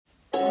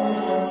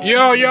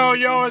Yo,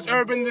 it's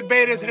Urban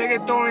Debaters,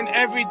 reggaeton and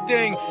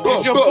everything.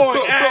 It's your boy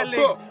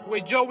Alex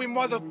with Joey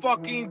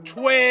motherfucking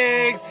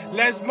Twigs.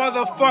 Let's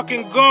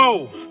motherfucking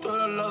go.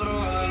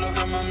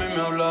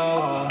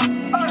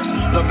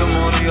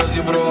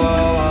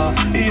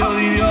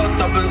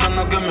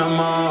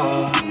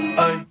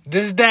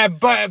 This is that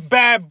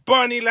Bad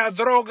Bunny La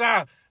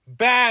Droga.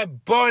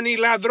 Bad Bunny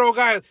La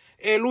Droga.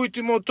 El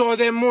último todo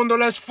del mundo.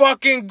 Let's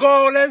fucking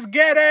go. Let's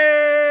get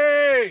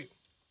it.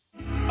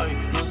 Ay,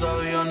 no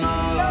sabía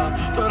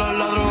nada. Tú eras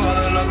la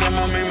droga de la que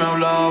mami me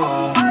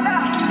hablaba.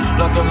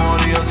 La que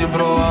moría si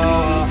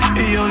probaba.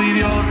 Y yo de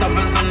idiota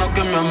pensando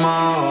que me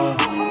amaba.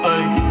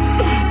 Ay,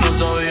 no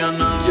sabía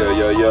nada.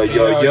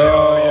 Yo.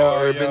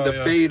 Urban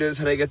Debaters,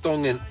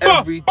 reggaeton and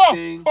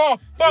everything. You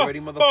already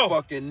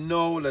motherfucking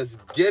know. Let's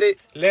get it.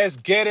 Let's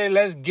get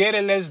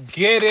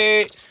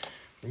it.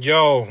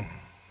 Yo,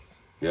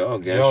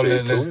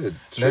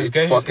 let's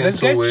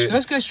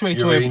get straight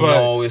to it. But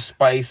know it's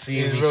spicy.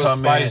 It's we real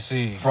coming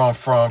spicy. From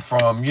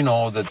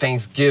the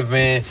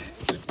Thanksgiving.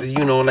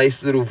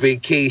 Nice little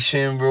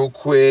vacation, real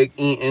quick,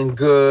 eating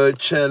good,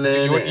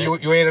 chilling.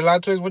 You ate a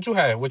lot to it. What you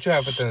had for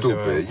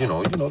Thanksgiving?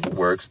 Stupid, the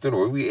works.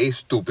 We ate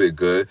stupid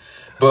good.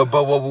 But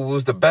what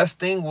was the best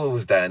thing? What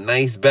was that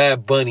nice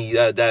Bad Bunny?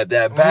 That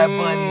Bad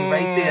Bunny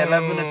right there,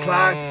 11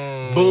 o'clock.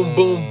 Boom,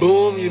 boom,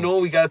 boom.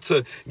 We got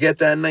to get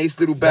that nice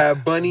little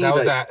Bad Bunny. That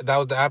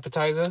was the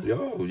appetizer?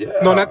 Yo,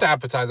 yeah. No, not the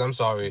appetizer. I'm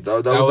sorry. That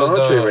was the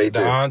entree right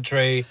there. The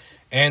entree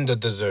and the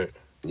dessert.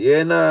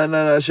 Yeah,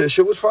 nah.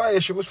 Shit was fire.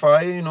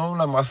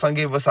 Like my son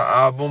gave us an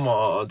album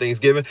on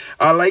Thanksgiving.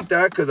 I like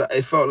that because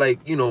it felt like,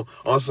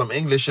 on some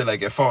English shit,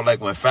 like it felt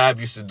like when Fab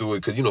used to do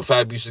it. Because,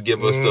 Fab used to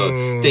give us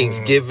the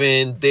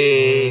Thanksgiving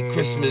Day,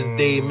 Christmas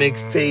Day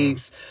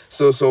mixtapes.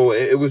 So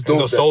it was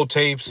dope. And the soul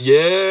tapes.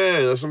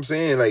 Yeah, that's what I'm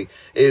saying. Like,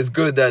 it's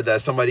good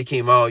that somebody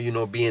came out,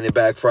 being in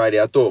Black Friday.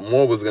 I thought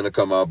more was going to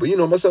come out. But,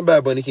 my son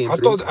Bad Bunny came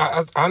through.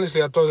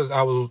 Honestly, I thought this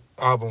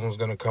album was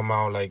going to come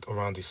out, like,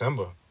 around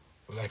December.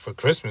 Like, for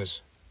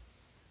Christmas.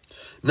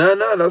 Nah,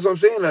 that's what I'm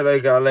saying.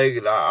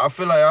 I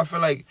feel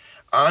like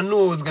I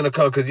knew it was gonna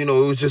come because it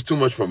was just too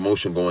much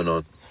promotion going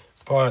on.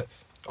 But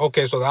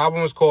okay, so the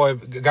album is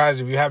called, guys.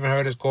 If you haven't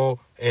heard, it's called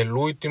El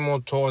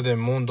Último Tour del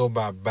Mundo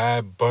by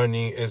Bad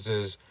Bunny. It's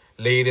his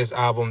latest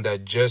album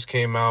that just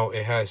came out.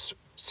 It has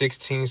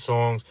 16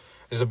 songs.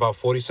 It's about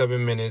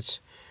 47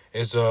 minutes.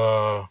 It's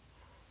a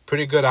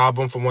pretty good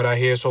album from what I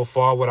hear so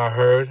far. What I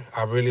heard,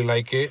 I really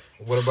like it.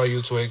 What about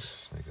you,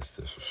 Twigs? Nigga's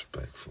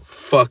disrespectful.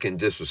 Fucking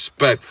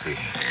disrespectful.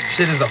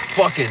 Shit is a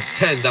fucking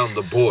 10 down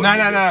the board.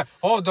 Nah.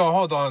 Hold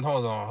on.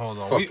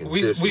 Fucking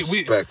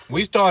disrespectful.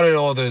 We started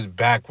all this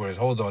backwards.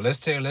 Hold on. Let's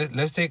take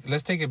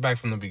it back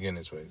from the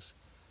beginning, Twigs.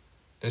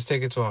 Let's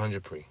take it to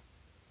 100 pre.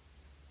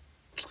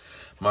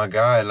 My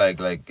guy, like,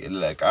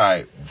 all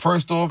right.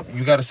 First off,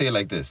 you gotta say it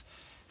like this.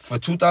 For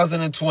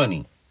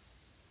 2020,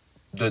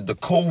 the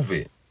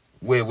COVID,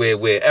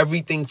 where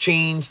everything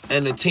changed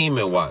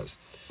entertainment-wise,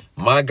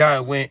 my guy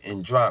went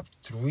and dropped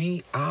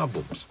 3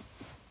 albums.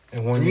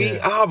 In 1 year. 3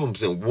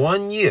 albums in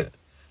 1 year.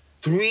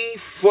 3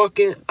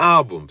 fucking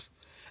albums.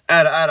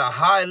 At a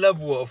high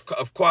level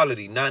of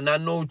quality. Not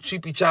no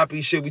cheapy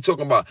choppy shit. We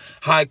talking about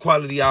high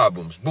quality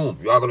albums. Boom.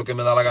 Y'all go look at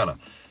me la gana.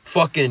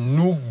 Fucking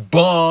Nuke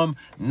Bomb.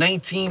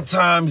 19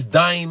 times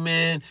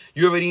Diamond.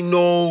 You already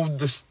know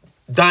the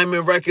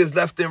Diamond Records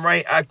left and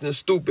right acting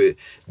stupid.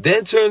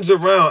 Then turns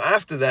around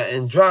after that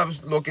and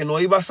drops Lo que no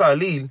iba a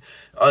salir.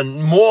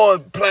 More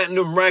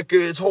platinum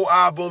records, whole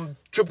album,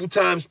 triple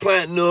times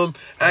platinum,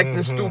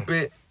 acting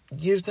stupid.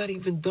 Year's not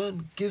even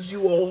done. Gives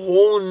you a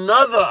whole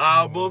nother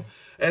album,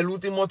 El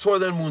Último Tour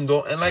del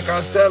Mundo. And like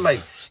I said,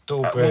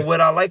 stupid. What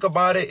I like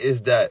about it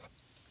is that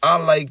I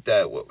like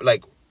that.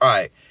 Like, all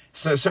right,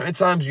 so certain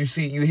times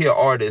you hear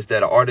artists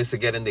that are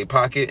get in their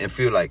pocket and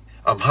feel like,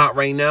 I'm hot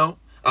right now.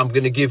 I'm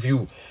going to give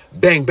you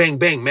bang, bang,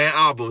 bang, man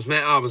albums,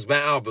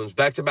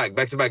 back to back.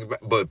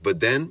 But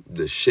then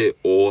the shit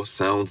all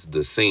sounds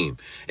the same.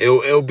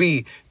 It'll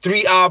be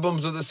 3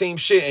 albums of the same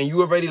shit, and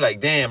you already like,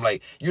 damn,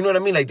 like, you know what I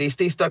mean? Like, they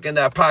stay stuck in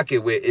that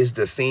pocket where it's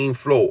the same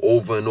flow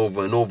over and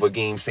over and over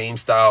again, same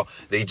style.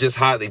 They just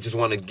hot. They just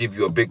want to give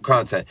you a big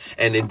content,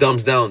 and it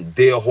dumbs down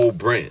their whole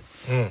brand.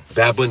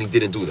 Bad Bunny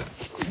didn't do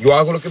that. You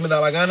all gonna look at me da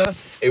la gana.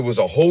 It was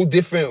a whole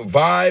different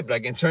vibe,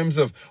 like in terms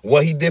of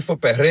what he did for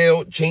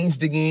Perreo,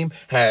 changed the game,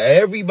 had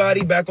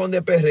everybody back on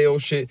their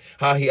Perreo shit.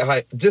 How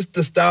just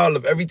the style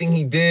of everything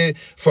he did,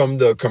 from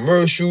the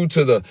commercial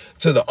to the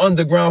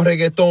underground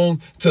reggaeton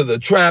to the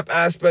trap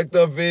aspect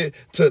of it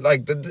to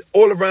like the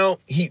all around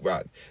heat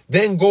rock.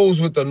 Then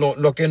goes with the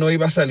Lo que no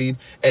iba a salir,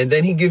 and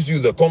then he gives you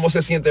the Como se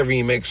siente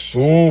remix,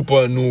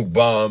 super Nuke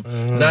Bomb.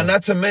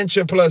 Not to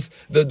mention plus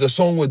the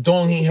song with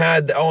Don he had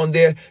had on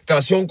there,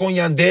 Canción con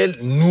Yandel,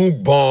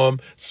 nuke bomb.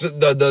 So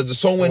the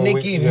song with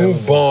Nicki,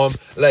 nuke bomb.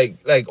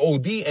 Like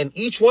OD, and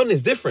each one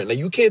is different. Like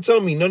you can't tell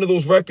me none of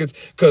those records,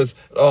 because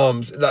La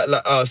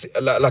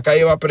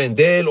Calle Va a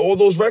Prender, all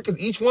those records,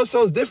 each one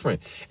sounds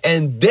different.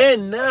 And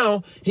then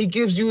now he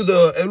gives you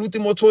the El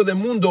Último Tour del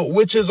Mundo,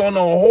 which is on a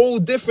whole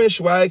different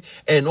swag.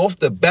 And off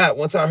the bat,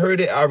 once I heard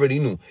it, I already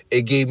knew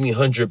it gave me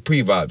 100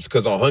 Pre vibes,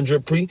 because on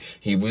 100 Pre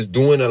he was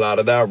doing a lot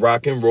of that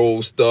rock and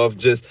roll stuff,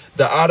 just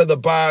the out of the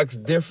box,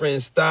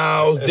 different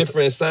styles,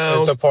 different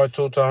sounds. Is the part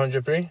 2 to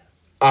 100 Pre?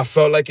 I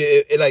felt like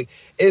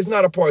it's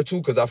not a part 2,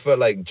 because I felt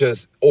like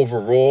just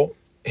overall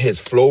his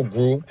flow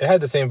grew. It had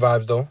the same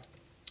vibes though.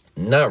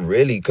 Not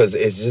really, because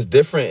it's just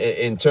different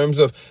in terms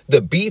of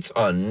the beats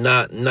are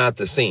not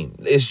the same.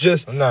 It's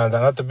just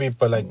not the beat,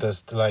 but like the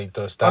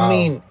style. I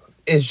mean,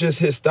 it's just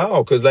his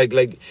style. Because like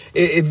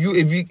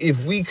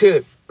if we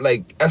could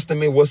like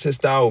estimate what's his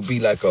style, would be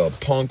like a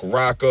punk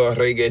rocker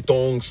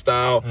reggaeton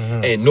style,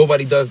 and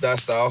nobody does that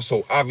style.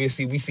 So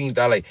obviously we seen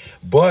that, like,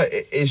 but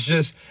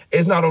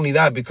it's not only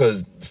that,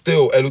 because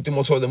still El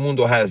Último Tour del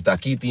Mundo has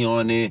Daquiti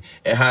on it.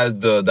 It has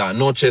the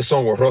Noche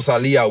song with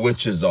Rosalia,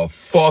 which is a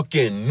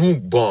fucking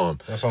nuke bomb.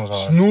 That song's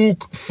hard.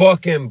 Snook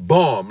fucking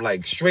bomb,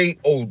 like straight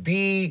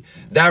OD.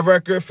 That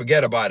record,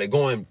 forget about it,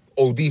 going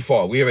OD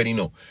far. We already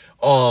know.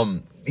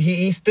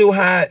 He still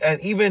had, and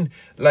even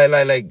like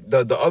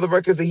the other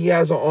records that he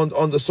has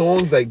on the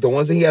songs, like the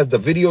ones that he has the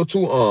video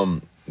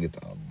to,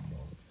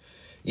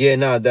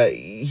 that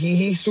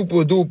he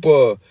super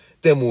duper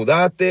Te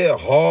Mudaste,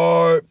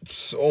 hard.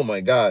 Oh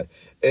my god.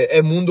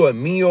 El Mundo es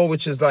Mío,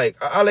 which is like,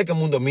 I like El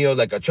Mundo Mío,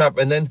 like a trap.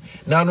 And then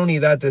not only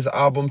that, this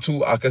album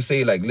too, I could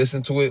say, like,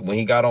 listen to it when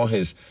he got on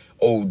his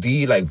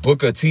OD, like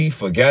Booker T,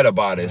 forget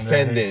about it,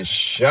 sending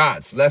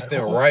shots left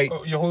and right.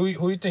 Who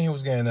you think he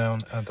was getting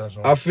down at that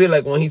song? I feel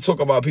like when he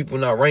talk about people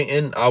not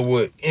ranking, I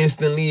would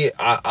instantly,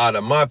 out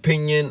of my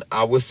opinion,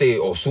 I would say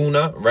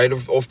Ozuna right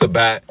off the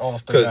bat.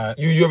 Because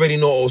you already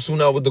know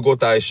Ozuna with the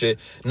Gota shit.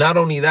 Not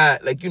only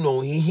that, like, you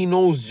know, he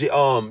knows,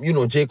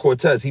 Jay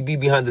Cortez. He be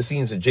behind the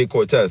scenes of Jay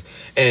Cortez.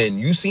 And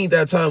you seen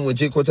that time when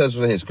Jay Cortez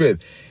was in his crib.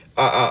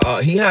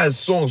 He has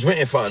songs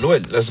written for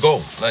Anuel. Let's go.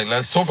 Like,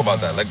 let's talk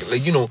about that.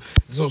 Like you know,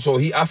 so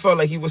I felt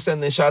like he was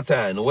sending shots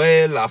at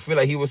Anuel. I feel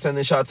like he was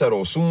sending shots at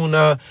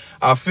Ozuna.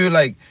 I feel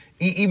like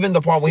even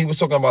the part when he was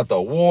talking about the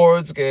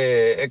awards,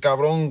 que el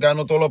cabrón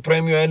ganó todos los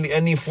premios,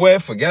 él ni fue,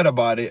 forget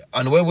about it.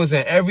 Anuel was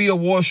in every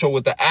award show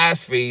with the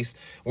ass face,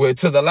 where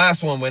to the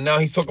last one, where now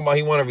he's talking about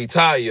he want to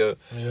retire.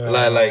 Yeah,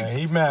 like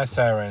he mad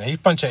siren. He's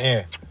punching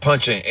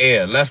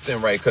air left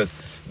and right, because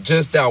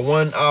just that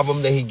one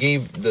album that he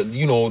gave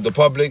the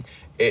public,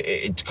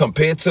 it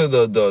compared to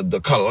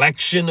the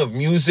collection of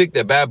music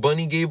that Bad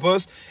Bunny gave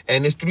us,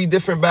 and it's 3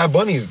 different Bad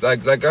Bunnies.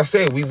 Like I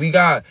said, we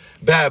got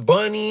Bad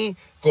Bunny,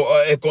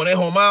 El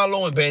Conejo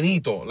Malo, and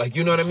Benito. Like,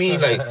 you know what I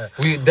mean? Like,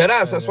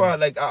 deadass. That's why,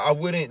 like, I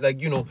wouldn't,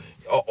 like, you know,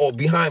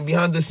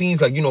 behind the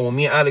scenes, like, you know, when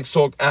me and Alex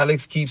talk,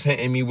 Alex keeps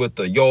hitting me with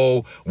the,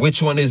 yo,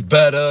 which one is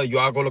better? Yo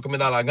hago lo que me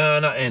da la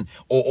gana, and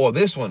or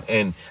this one.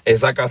 And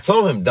it's like I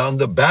told him, down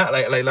the bat,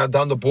 like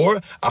down the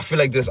board, I feel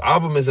like this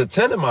album is a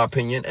 10 in my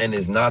opinion, and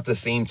it's not the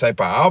same type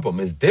of album.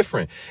 It's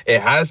different.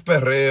 It has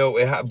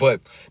perreo,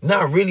 but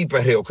not really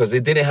perreo, because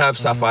it didn't have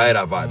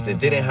Zafaera vibes. It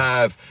didn't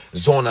have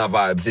Zona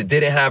vibes. It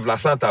didn't have La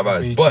Santa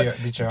vibes. But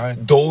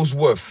those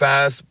were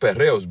fast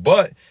perreos.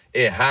 But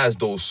it has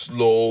those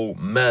slow,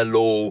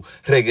 mellow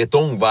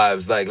reggaeton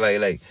vibes.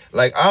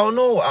 Like I don't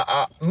know.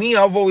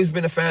 I've always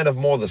been a fan of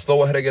more the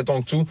slower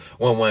reggaeton too.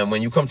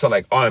 When you come to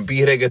like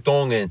R&B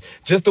reggaeton, and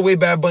just the way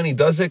Bad Bunny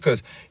does it,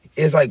 because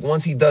it's like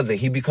once he does it,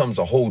 he becomes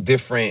a whole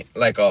different,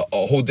 like a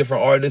whole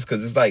different artist.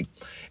 Because it's like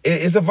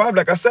it's a vibe.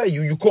 Like I said,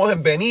 you call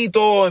him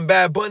Benito and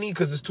Bad Bunny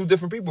because it's 2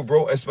 different people,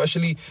 bro.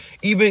 Especially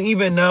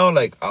even now,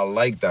 like I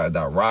like that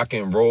rock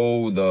and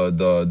roll, the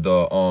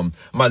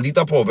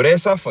Maldita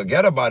Pobreza.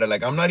 Forget about it.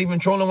 Like, I'm not even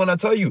trolling when I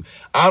tell you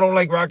I don't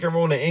like rock and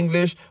roll in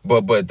English,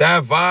 but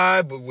that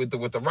vibe with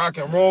the rock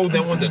and roll.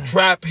 Then when the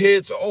trap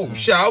hits, oh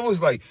shit, I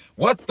was like,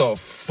 what the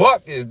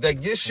fuck is like,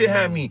 this shit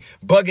had me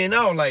bugging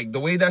out, like the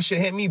way that shit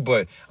hit me.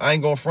 But I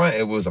ain't gonna front,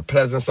 it was a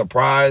pleasant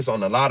surprise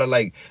on a lot of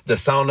like the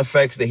sound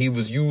effects that he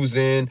was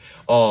using.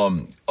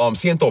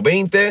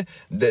 120,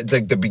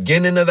 the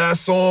beginning of that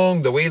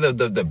song, the way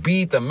the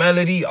beat, the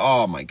melody,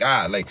 oh my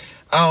god, like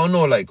I don't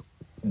know, like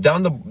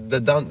down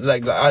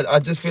like I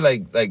just feel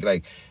like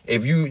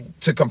if you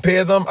to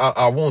compare them,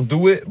 I won't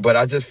do it, but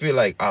I just feel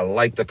like I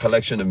like the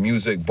collection of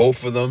music,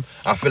 both of them.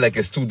 I feel like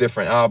it's 2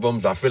 different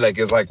albums. I feel like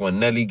it's like when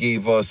Nelly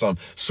gave us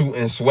Suit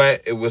and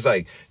Sweat, it was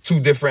like 2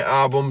 different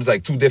albums,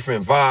 like 2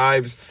 different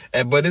vibes,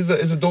 but it's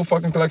a dope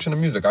fucking collection of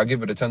music. I'll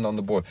give it a 10 on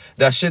the board.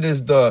 That shit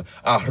is the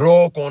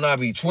arroz con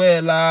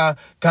habichuela,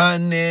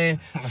 carne,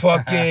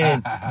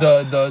 fucking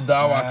the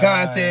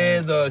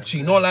aguacate, the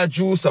chinola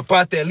juice, a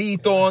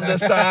patelito on the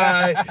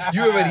side.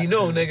 You already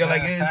know, nigga,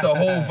 like it's the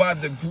whole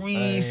vibe, the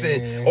grease,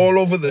 and all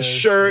over the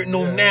shirt,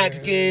 no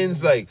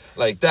napkins, like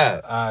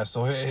that.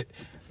 So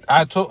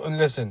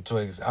listen,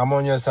 Twigs, I'm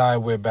on your side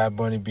with Bad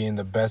Bunny being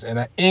the best,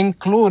 and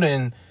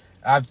including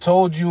I've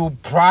told you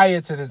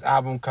prior to this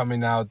album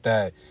coming out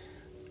that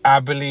I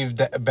believe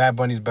that Bad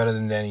Bunny's better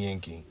than Daddy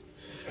Yankee.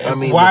 I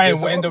mean, why?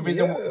 and the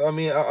reason, I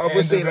mean, I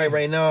would say like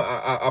right now,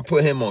 I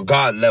put him on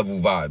God level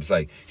vibes.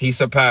 Like he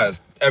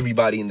surpassed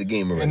everybody in the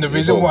game already. And the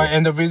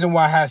reason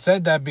why I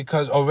said that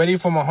because already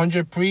from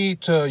 100 pre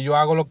to Yo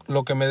Hago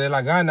Lo Que Me De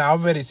La Gana, I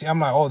already see. I'm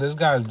like, oh, this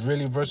guy is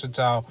really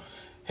versatile.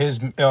 His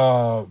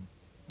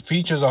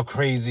features are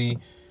crazy.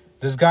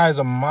 This guy is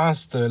a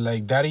monster.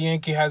 Like Daddy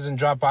Yankee hasn't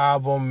dropped an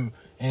album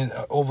in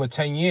over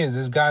 10 years.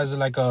 This guy's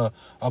like a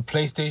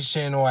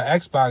PlayStation or an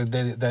Xbox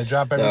that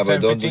drop every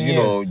 10, 15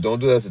 years. Don't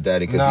do that to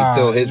Daddy because he's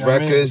still his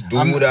records.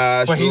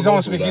 But he's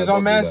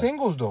on mad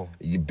singles though.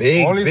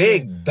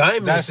 Big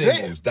diamond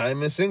singles.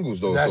 Diamond singles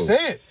though. That's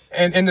it.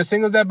 And the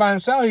singles that by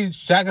himself, he's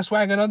jacking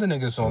swag and other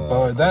niggas on.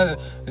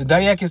 But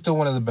Daddy Yankee's still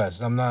one of the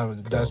best.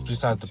 That's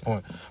besides the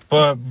point.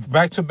 But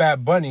back to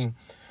Bad Bunny,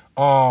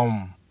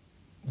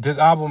 this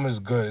album is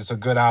good. It's a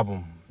good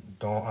album.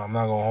 I'm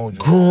not gonna hold you.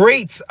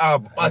 Great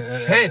album. A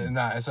 10.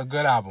 It's a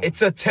good album.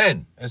 It's a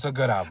 10. It's a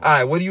good album. All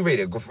right, what do you rate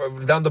it? Go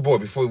down the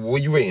board before.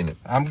 What are you rating it?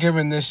 I'm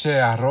giving this shit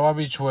arroz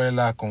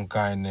habichuela con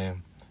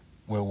carne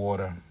with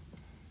water.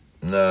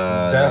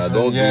 Nah,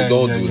 don't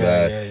do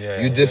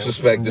that. You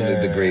disrespecting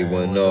the great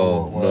one.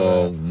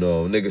 No.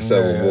 Nigga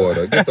said with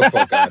water. Get the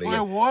fuck out of here.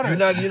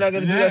 You're not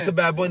gonna do that to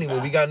Bad Bunny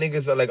when we got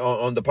niggas that, like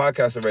on the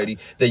podcast already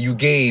that you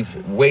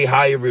gave way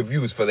higher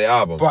reviews for their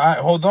album. But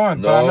hold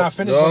on, but I'm not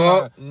finished.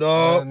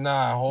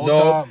 Hold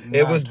on.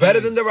 It was better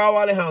than the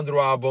Raul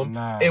Alejandro album.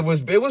 It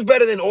was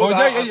better than all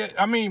the.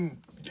 I mean,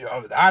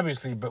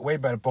 obviously, but way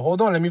better. But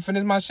hold on, let me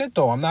finish my shit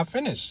though. I'm not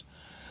finished.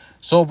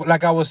 So,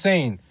 like I was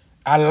saying,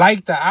 I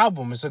like the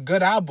album. It's a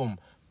good album,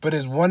 but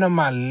it's one of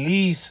my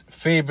least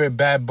favorite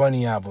Bad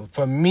Bunny albums.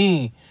 For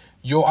me,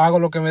 Yo Hago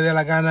Lo Que Me De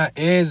La Gana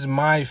is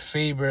my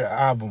favorite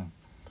album.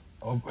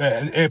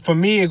 For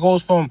me, it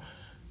goes from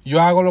Yo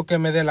Hago Lo Que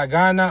Me De La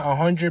Gana,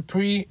 100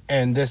 pre,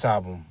 and this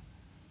album.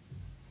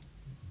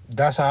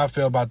 That's how I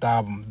feel about the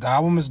album. The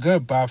album is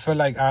good, but I feel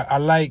like I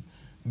like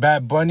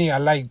Bad Bunny. I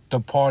like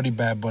the party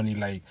Bad Bunny.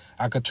 Like,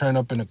 I could turn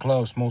up in the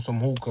club, smoke some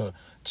hookah,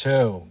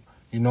 chill,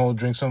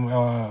 drink some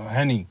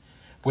Henny.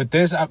 With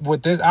this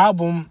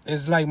album,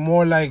 it's like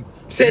more like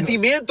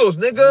sentimientos,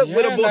 nigga.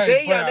 With a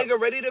botella, nigga,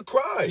 ready to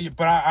cry.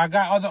 But I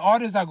got other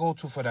artists I go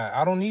to for that.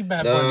 I don't need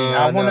Bad Bunny.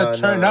 I want to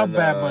turn up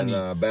Bad Bunny.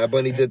 Bad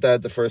Bunny did that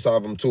at the first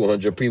album too.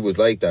 100 P was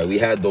like that. We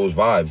had those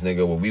vibes,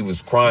 nigga, where we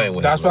was crying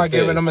with. That's why I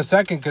gave him a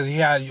second because he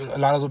had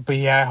but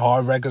he had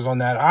hard records on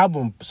that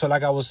album. So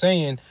like I was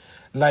saying,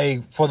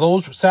 like for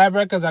those sad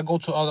records, I go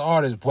to other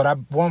artists. What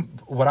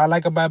I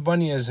like about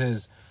Bunny is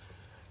his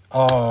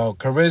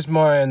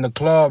charisma in the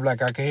club.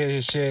 Like I can hear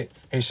his shit.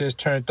 His shit's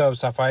turned up.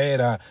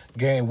 Zafaera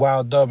getting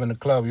wild up in the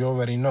club. You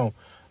already know.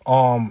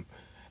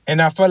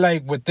 And I feel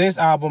like with this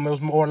album, it was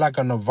more like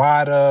a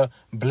Nevada,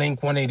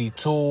 Blink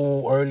 182,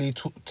 early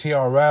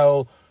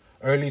TRL,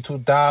 early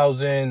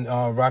 2000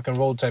 rock and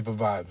roll type of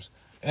vibes.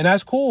 And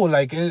that's cool.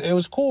 Like it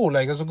was cool.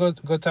 Like it's a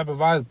good type of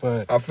vibe.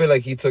 But I feel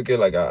like he took it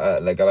like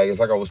it's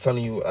like I was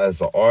telling you,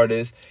 as an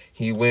artist,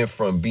 he went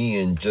from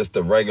being just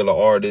a regular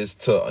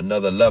artist to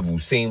another level.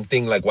 Same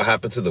thing like what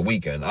happened to The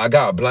Weeknd. I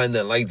got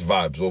Blinding Lights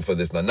vibes off of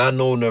this. Now, not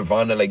no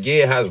Nirvana. Like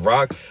it has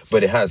rock,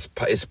 but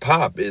it's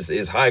pop.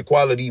 It's high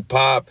quality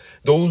pop.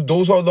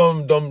 Those are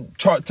them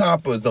chart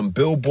toppers, them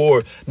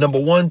Billboard number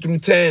 1 through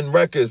 10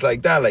 records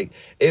like that. Like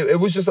it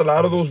was just a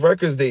lot of those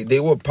records. They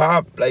were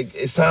pop. Like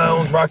it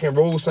sounds rock and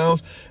roll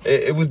sounds.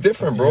 It was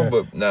different, bro.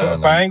 Yeah.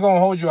 But I ain't gonna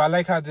hold you. I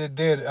like how they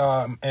did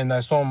in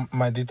that song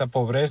Maldita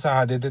Pobreza,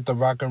 how they did the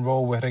rock and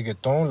roll with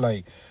reggaeton.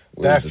 Like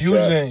that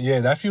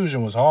fusion, that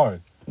fusion was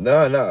hard.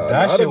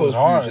 That shit was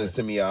hard. Fusions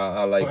to me,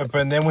 I like.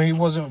 But then when he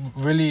wasn't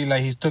really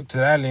like he stuck to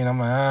that lane, I'm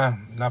like,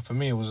 not for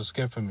me. It was a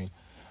skip for me.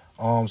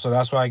 So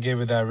that's why I gave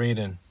it that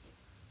rating.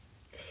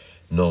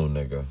 No,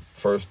 nigga.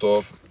 First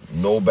off,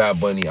 no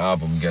Bad Bunny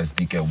album gets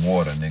DK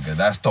Water, nigga.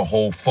 That's the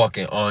whole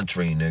fucking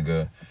entree,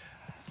 nigga.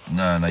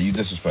 Nah, you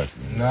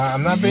disrespectful. Nah,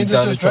 I'm not being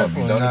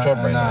disrespectful. You down to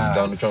Trump right now. You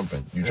down to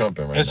trumping. You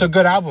trumping right now. It's a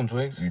good album,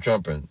 Twigs. You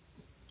trumping.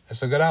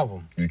 It's a good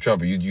album. You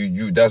trumping.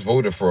 You that's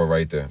voter fraud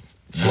right there.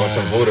 You want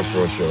some voter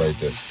fraud shit right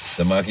there.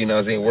 The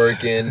machinas ain't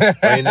working.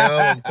 Right now,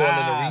 I'm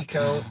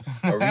calling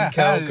a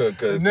recount.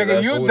 Cause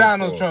nigga, you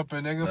Donald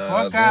Trumping, nigga.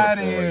 Fuck out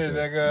of here,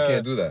 nigga. You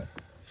can't do that.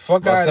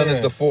 Fuck out of here. My son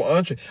is the full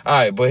entree.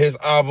 All right, but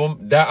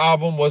that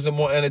album wasn't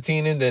more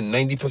entertaining than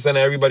 90% of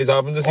everybody's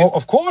album this year? Oh,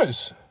 of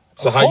course.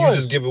 So how you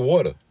just give it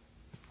water?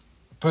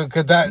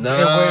 Because there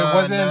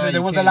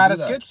was a lot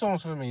of skip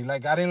songs for me.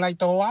 Like I didn't like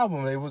the whole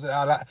album. It was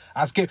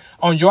I skipped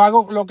on Yo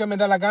Hago Lo Que Me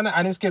Da La Gana.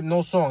 I didn't skip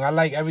no song. I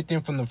like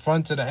everything from the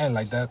front to the end.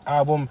 Like that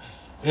album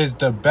is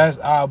the best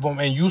album,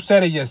 and you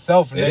said it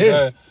yourself,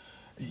 nigga.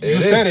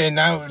 You said it, and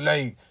now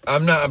like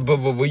I'm not. But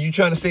what you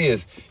trying to say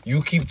is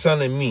you keep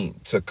telling me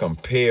to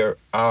compare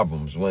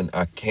albums when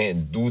I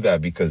can't do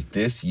that because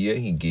this year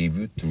he gave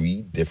you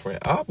 3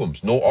 different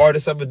albums. No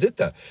artist ever did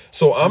that.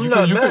 So I'm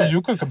not mad.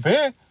 You could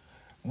compare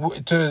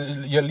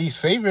to your least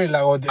favorite,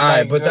 like, or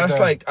but that's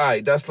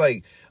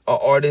like an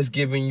artist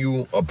giving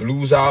you a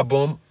blues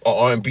album, an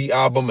R&B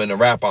album, and a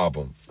rap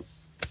album.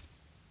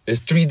 It's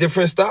 3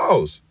 different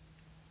styles.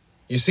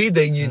 You see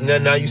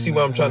that now you see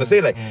what I'm trying to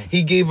say. Like,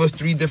 he gave us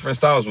 3 different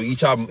styles with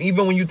each album.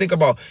 Even when you think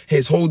about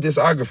his whole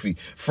discography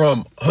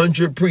from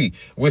 100 Pre,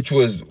 which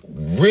was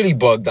really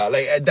bugged out.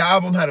 Like, the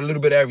album had a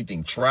little bit of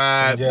everything: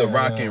 trap, the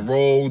rock and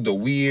roll, the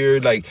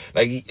weird,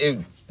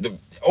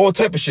 all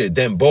type of shit.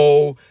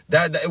 Dembow,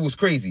 that it was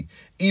crazy.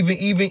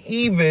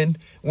 Even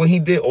when he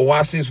did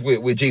Oasis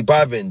with J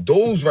Balvin,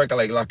 those records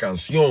like La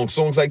Canción,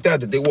 songs like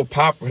that they were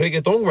pop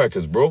reggaeton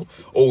records, bro.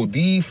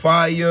 OD,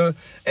 Fire,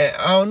 and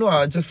I don't know.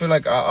 I just feel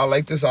like I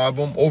like this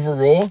album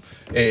overall.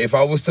 If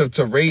I was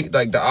to rate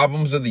like the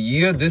albums of the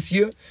year this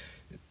year,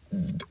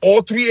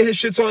 all 3 of his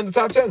shits are in the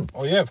top 10.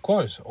 Oh yeah, of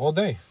course, all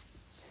day.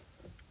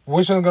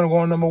 Which one's gonna go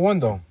on number 1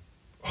 though?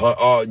 Yo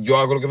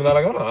hago lo que me da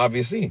la gana,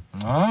 obviously.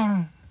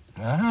 Los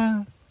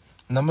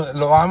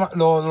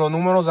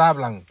números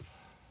hablan.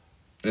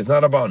 It's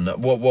not about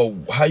well.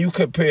 How you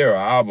compare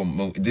an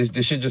album? This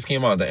shit just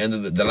came out at the end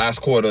of the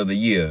last quarter of the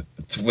year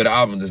with an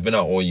album that's been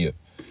out all year.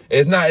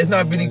 It's not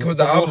really because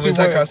the album is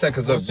like I said.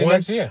 Because the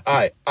one,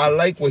 I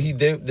like what he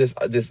did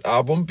this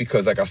album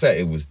because like I said,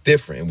 it was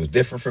different. It was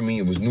different for me.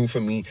 It was new for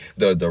me.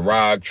 The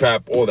rock,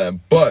 trap, all that.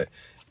 But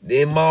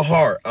in my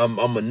heart, I'm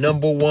a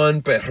number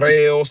 1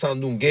 perreo,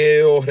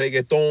 sandungueo,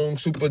 reggaeton,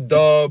 super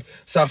dub,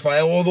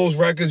 Sapphire, all those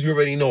records you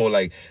already know.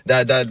 Like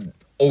that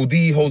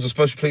OD holds a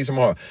special place in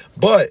my heart.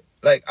 But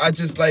like, I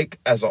just like,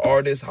 as an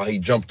artist, how he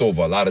jumped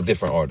over a lot of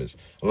different artists.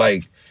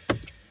 Like,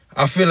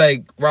 I feel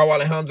like Rauw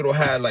Alejandro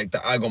had, like, the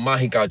Algo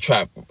Mágica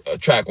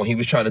track when he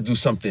was trying to do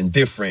something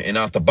different and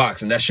out the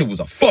box, and that shit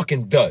was a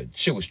fucking dud.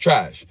 Shit was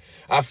trash.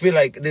 I feel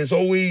like there's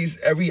always,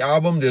 every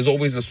album, there's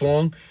always a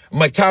song.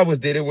 Mike Towers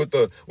did it with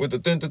the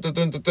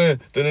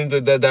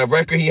that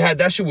record he had.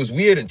 That shit was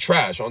weird and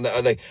trash. On the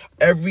like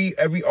every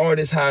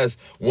artist has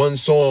one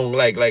song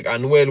like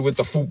Anuel with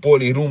the Football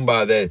y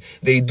Rumba that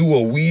they do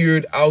a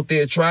weird out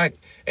there track,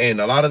 and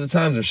a lot of the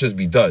times it just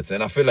be duds.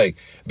 And I feel like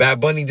Bad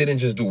Bunny didn't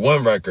just do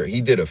one record; he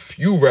did a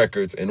few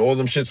records, and all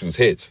them shits was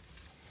hits.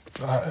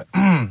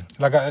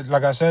 Like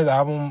I said, the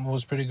album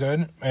was pretty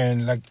good,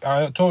 and like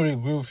I totally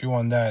agree with you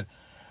on that.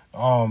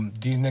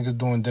 These niggas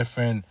doing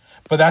different,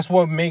 but that's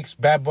what makes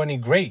Bad Bunny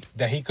great,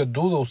 that he could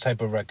do those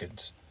type of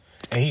records,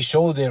 and he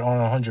showed it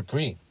on 100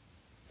 Pre.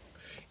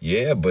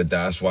 Yeah, but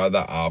that's why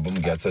the album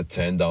gets a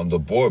 10 down the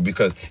board,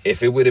 because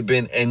if it would have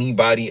been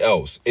anybody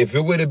else, if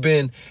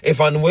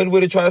Anuel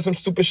would have tried some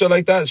stupid shit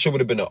like that, shit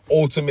would have been an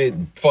ultimate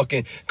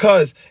fucking,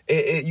 cause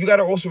you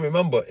gotta also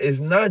remember,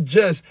 it's not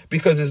just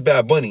because it's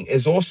Bad Bunny,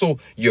 it's also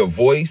your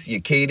voice,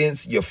 your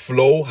cadence, your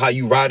flow, how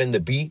you ride in the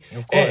beat,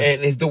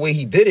 and it's the way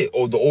he did it,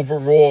 or the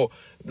overall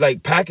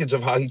like package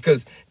of how he,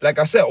 because like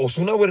I said,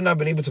 Ozuna would have not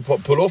been able to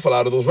pull off a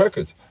lot of those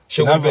records.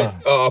 Should have been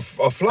a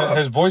flop.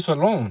 His voice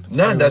alone.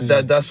 Nah,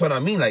 that's what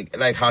I mean.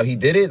 Like how he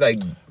did it. Like,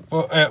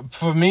 well,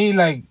 for me,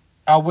 like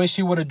I wish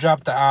he would have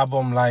dropped the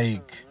album. I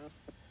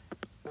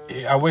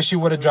wish he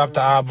would have dropped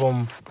the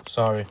album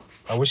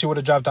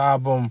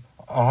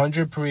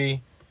 100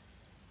 Pre,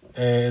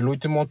 El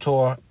Último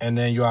Tour, and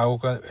then Yo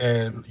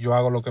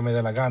Hago Lo Que Me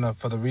Dé La Gana,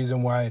 for the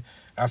reason why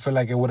I feel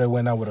like it would have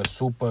went out with a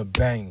super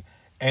bang,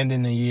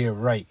 ending the year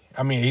right.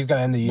 I mean, he's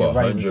gonna end the year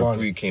right.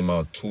 103 came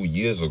out 2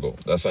 years ago.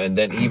 That's why, and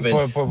then even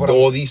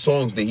all these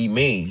songs that he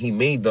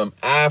made them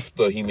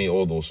after he made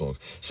all those songs.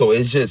 So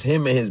it's just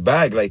him and his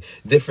bag, like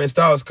different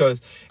styles.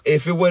 Because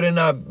if it would have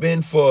not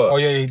been for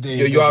Yo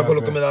Hago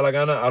Lo Que Me Da La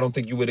Gana, I don't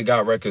think you would have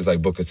got records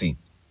like Booker T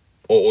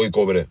or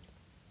Oiko Bere.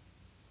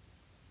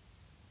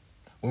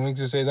 What makes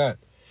you say that?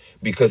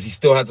 Because he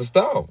still had the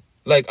style.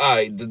 Like,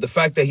 the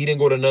fact that he didn't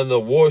go to none of the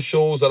award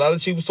shows, a lot of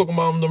shit was talking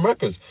about on the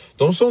records.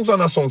 Those songs are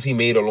not songs he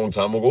made a long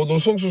time ago.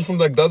 Those songs was from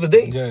like the other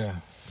day.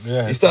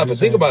 Yeah. You stop and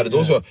think about it.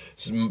 Those are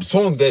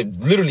songs that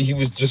literally he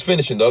was just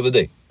finishing the other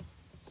day.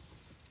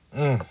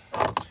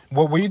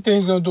 What do you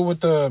think he's gonna do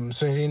with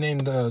since he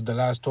named the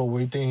last tour? What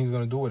do you think he's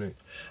gonna do with it?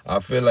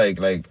 I feel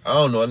like I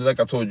don't know. Like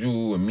I told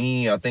you and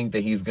me, I think that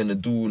he's gonna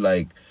do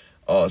like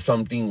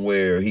something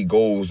where he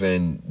goes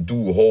and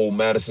do whole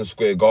Madison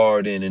Square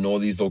Garden and all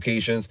these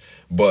locations,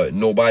 but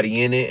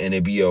nobody in it, and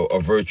it be a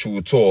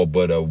virtual tour,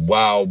 but a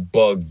wild,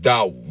 bugged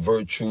out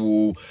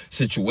virtual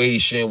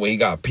situation where he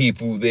got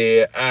people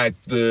there,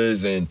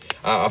 actors, and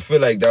I feel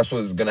like that's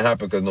what's gonna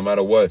happen, because no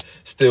matter what,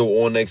 still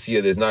all next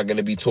year there's not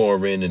gonna be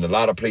touring in a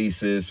lot of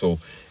places, so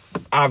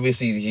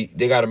obviously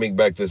they got to make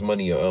back this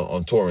money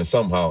on touring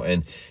somehow.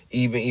 And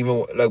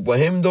even like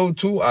with him though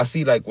too, I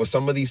see like with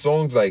some of these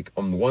songs, like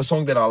one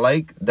song that I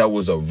like that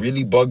was a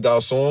really bugged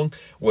out song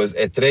was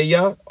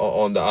Estrella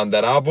on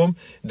that album,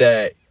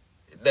 that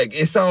like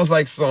it sounds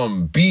like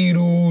some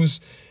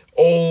Beatles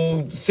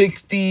old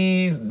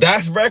 60s.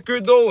 That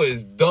record though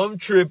is dumb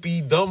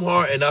trippy, dumb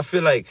hard, and I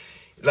feel like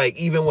like,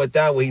 even with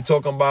that, when he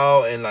talking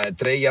about, en la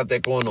estrella te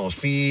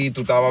conocí,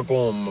 tú estaba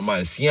con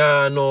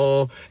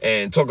Marciano,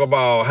 and talk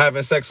about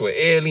having sex with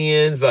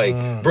aliens, like,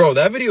 bro,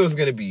 that video is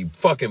gonna be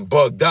fucking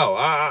bugged out.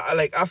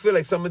 I feel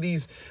like some of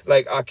these,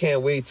 like, I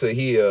can't wait to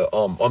hear,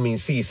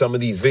 see some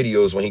of these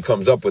videos when he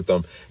comes up with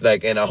them,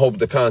 like, and I hope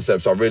the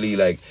concepts are really,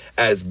 like,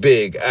 as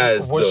big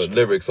as the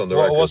lyrics on the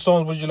record. What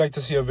songs would you like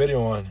to see a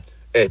video on?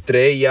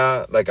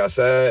 Estrella, like I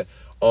said,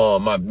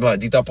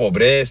 Maldita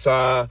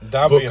Pobreza,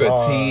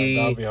 Booker T,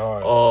 that'd be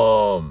hard.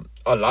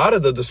 A lot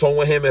of the song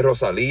with him and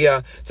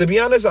Rosalia. To be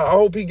honest, I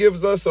hope he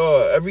gives us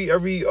every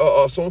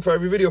song for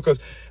every video, because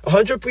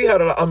 100 Pre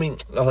had a lot. I mean,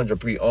 100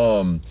 Pre.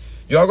 Y'all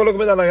go look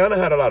at La Gana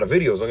had a lot of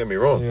videos. Don't get me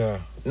wrong. Yeah.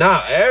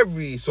 Not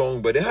every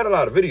song, but it had a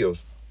lot of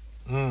videos.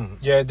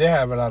 Yeah, they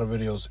have a lot of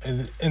videos,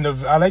 and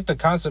I like the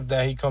concept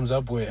that he comes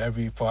up with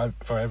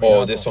for every.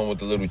 Oh, album. this one with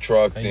the little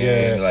truck thing,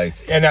 yeah. like.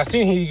 And I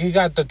seen he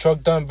got the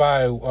truck done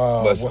by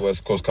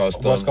West Coast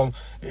Customs.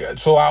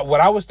 So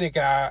what I was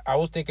thinking, I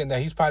was thinking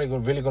that he's probably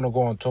really gonna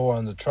go on tour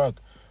on the truck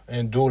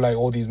and do like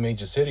all these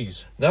major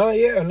cities. That'd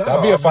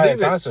be a fire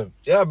concept.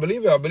 Yeah, I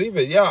believe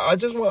it. Yeah, I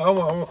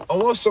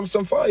want some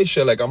fire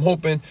shit. Like, I'm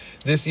hoping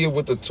this year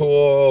with the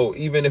tour,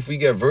 even if we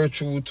get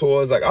virtual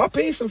tours, like, I'll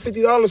pay some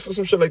 $50 for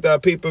some shit like that, a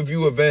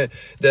pay-per-view event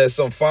that's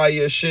some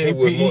fire shit.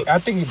 I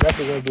think he's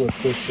definitely gonna do a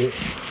Twitch shit.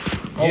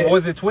 Yeah. Oh,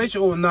 was it Twitch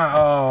or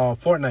not?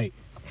 Fortnite.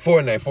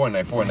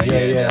 Fortnite.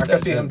 Yeah. I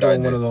can see him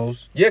doing one of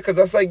those. Yeah, because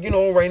that's like,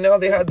 right now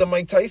they had the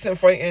Mike Tyson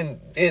fight, and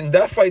in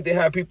that fight they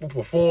had people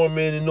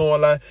performing and all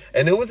that,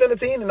 and it was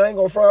entertaining. I ain't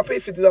gonna front. I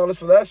paid $50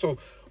 for that, so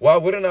why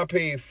wouldn't I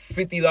pay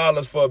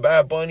 $50 for a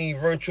Bad Bunny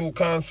virtual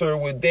concert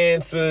with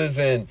dancers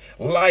and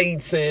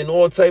lights and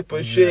all type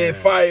of shit,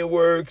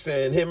 fireworks,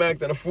 and him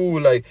acting a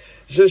fool? Like,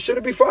 should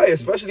it be fire,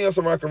 especially on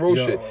some rock and roll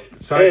shit.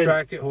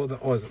 Sidetrack it. Hold on.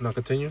 Oh, not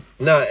continue.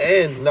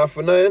 And not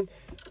for nothing,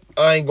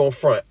 I ain't gonna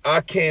front.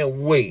 I can't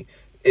wait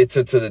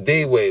to the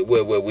day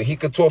where he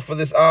could talk for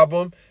this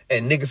album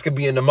and niggas could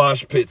be in the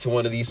mosh pit to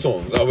one of these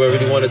songs. I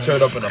already want to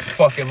turn up in a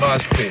fucking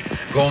mosh pit.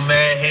 Go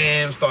mad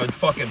ham, start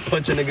fucking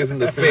punching niggas in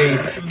the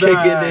face, kicking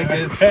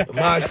niggas.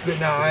 Mosh pit.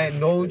 Now, I ain't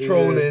no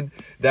trolling.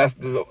 That's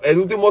the El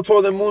Último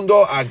Tour del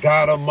Mundo. I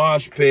got a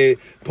mosh pit,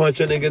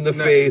 punch a nigga in the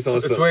face. So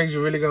Twigs,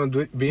 you really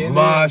gonna be in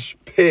mosh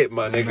pit,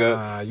 my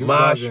nigga.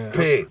 Mosh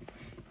pit.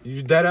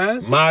 You dead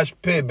ass? Mosh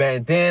pit,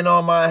 bandana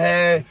on my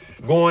head,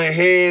 going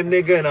ham,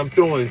 nigga, and I'm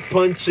throwing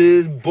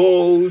punches,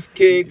 bows,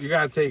 kicks. You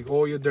gotta take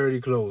all your dirty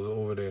clothes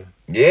over there.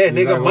 Yeah,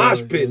 nigga,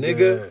 mosh pit,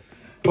 nigga. Yeah.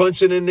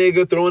 Punching a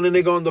nigga, throwing a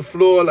nigga on the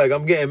floor, like,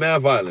 I'm getting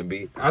mad violent,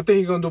 B. I think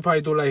he's gonna probably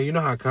do like, you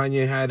know how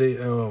Kanye had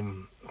it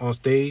on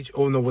stage?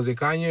 Oh no, was it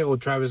Kanye or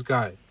Travis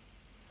Scott?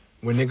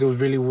 When niggas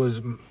really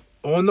was...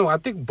 Oh, no, I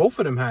think both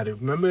of them had it.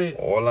 Remember?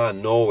 All I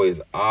know is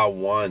I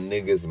want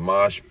niggas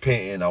mosh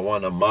pitting. I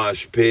want a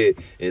mosh pit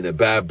in a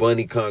Bad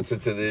Bunny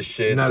concert to this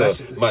shit. Nah,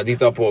 so,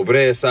 Maldita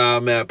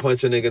Pobreza, man,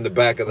 punch a nigga in the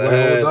back of the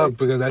head. Hold up,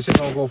 because that shit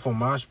gonna go from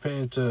mosh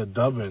pitting to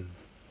dubbing.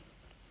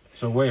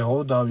 So, wait,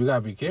 hold up. You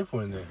gotta be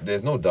careful in there.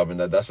 There's no dubbing.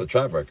 That's a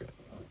trap record.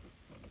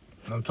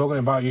 I'm talking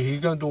about you.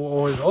 He's gonna do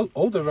all his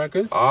older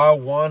records. I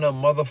want a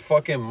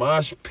motherfucking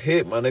mosh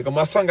pit, my nigga.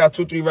 My son got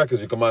 2-3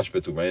 records you can mosh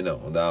pit to right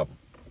now on the album.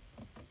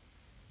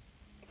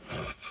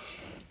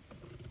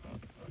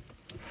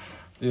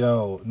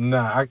 Yo,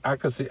 nah, I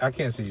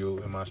can't see you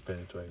in mosh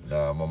pit twice.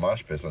 Nah, I'm a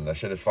mosh pit, son. That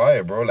shit is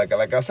fire, bro. Like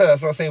I said,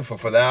 that's what I'm saying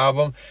for the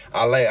album.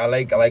 I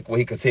like where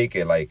he could take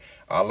it. Like,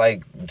 I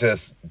like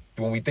just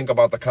when we think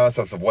about the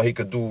concepts of what he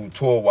could do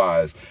tour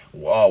wise,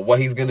 what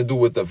he's gonna do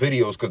with the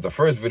videos, because the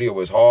first video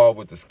was hard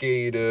with the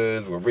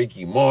skaters, with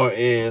Ricky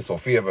Martin,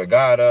 Sofia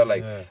Vergara,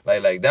 like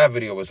that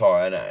video was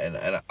hard,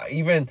 and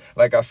even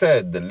like I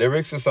said, the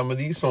lyrics of some of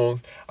these songs,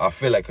 I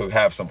feel like could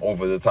have some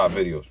over the top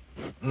videos.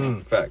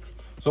 Facts.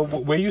 So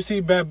where you see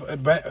Bad,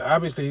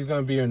 obviously he's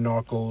gonna be in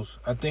Narcos.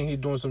 I think he's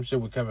doing some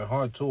shit with Kevin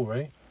Hart too,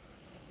 right?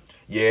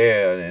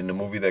 Yeah, in the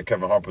movie that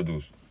Kevin Hart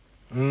produced.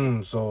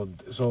 So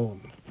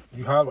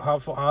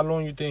how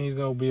long you think he's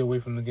gonna be away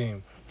from the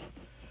game?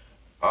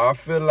 I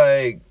feel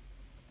like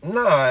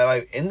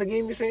like in the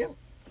game, you saying?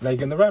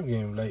 Like in the rap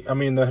game, like I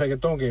mean the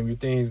reggaeton game. You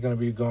think he's gonna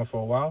be gone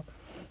for a while?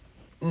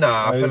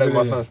 Nah, I feel like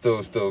my son's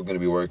still gonna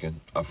be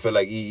working. I feel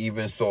like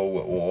even so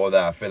with all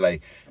that, I feel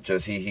like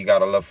just he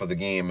got a love for the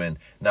game, and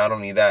not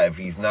only that, if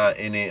he's not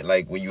in it,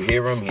 like when you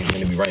hear him, he's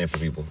gonna be writing for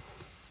people,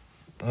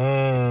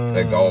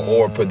 like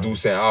or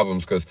producing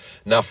albums. Cause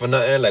not for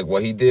nothing, like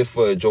what he did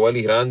for Joel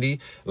y Randy,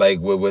 like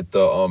with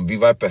the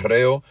Viva el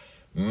Perreo.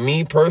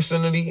 Me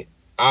personally,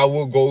 I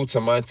will go to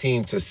my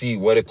team to see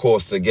what it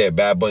costs to get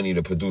Bad Bunny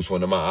to produce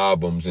one of my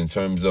albums, in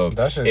terms of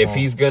if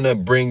he's gonna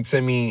bring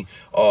to me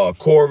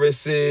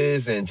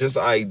choruses and just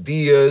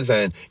ideas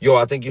and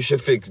I think you should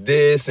fix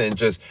this and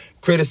just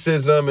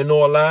criticism and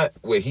all that,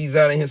 where he's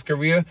at in his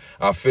career.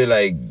 I feel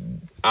like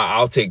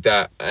I'll take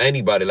that.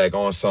 Anybody like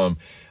on some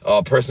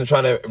person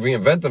trying to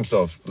reinvent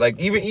themselves, like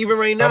even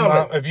right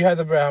now. If you had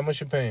the bread, how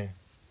much you paying?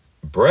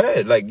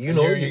 Bread, like you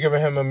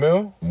giving him a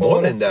meal?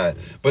 More than that.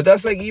 But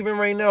that's like even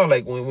right now,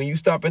 like when you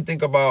stop and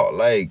think about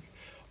like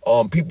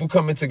people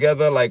coming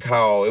together, like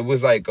how it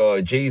was like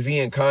Jay-Z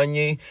and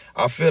Kanye.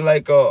 I feel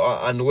like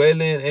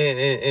Anuel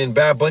and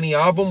Bad Bunny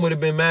album would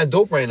have been mad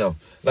dope right now.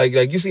 Like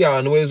you see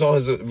how Anuel's on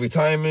his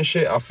retirement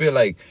shit. I feel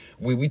like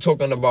we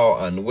talking about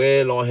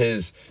Anuel on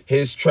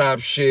his trap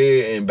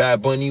shit and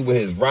Bad Bunny with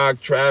his rock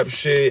trap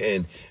shit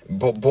and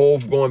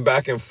both going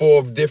back and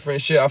forth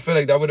different shit. I feel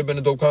like that would have been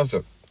a dope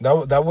concept.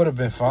 That would have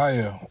been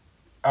fire.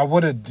 I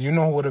would have. You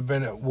know who would have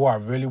been what I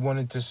really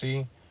wanted to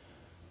see?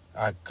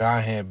 I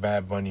got him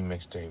Bad Bunny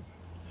mixtape.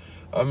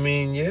 I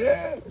mean,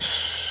 yeah.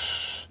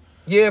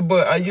 Yeah,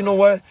 but you know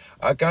what?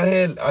 I got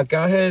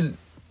him.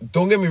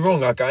 Don't get me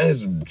wrong. I got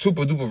him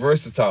super duper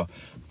versatile.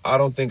 I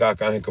don't think I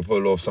got him could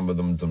pull off some of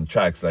them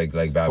tracks like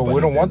Bad Bunny. But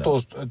we don't want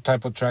those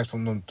type of tracks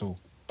from them too.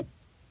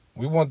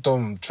 We want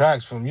them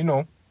tracks from, you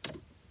know.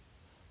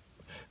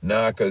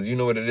 Nah, because you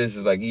know what it is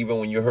like even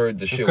when you heard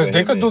the shit. Because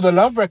they could do the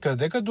love record.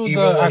 They could do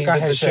even when he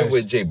did the shit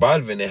with J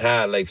Balvin, it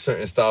had like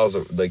certain styles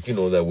of, like, you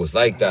know, that was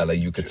like that. Like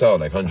you could tell,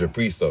 like 100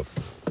 Pre stuff.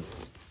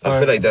 I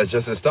feel like that's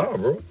just his style,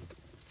 bro.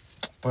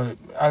 But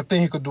I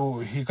think he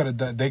could have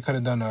done, they could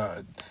have done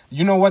a,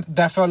 you know what,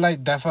 that felt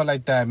like that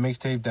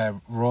mixtape that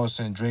Ross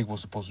and Drake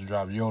was supposed to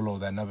drop, YOLO,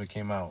 that never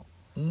came out.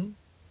 Mm-hmm.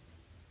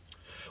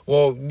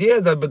 Well,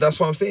 yeah, but that's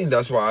what I'm saying.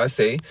 That's why I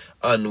say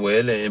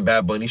Anuel and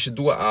Bad Bunny should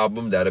do an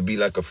album that'll be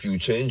like a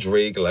Future and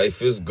Drake,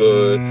 Life is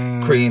Good,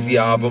 crazy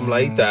album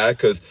like that.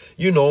 Because,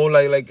 you know,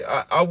 like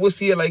I would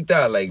see it like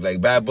that. Like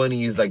Bad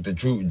Bunny is like the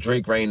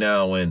Drake right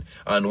now and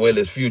Anuel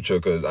is Future.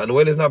 Because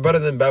Anuel is not better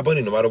than Bad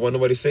Bunny, no matter what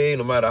nobody say,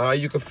 no matter how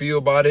you can feel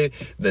about it.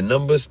 The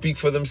numbers speak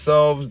for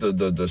themselves.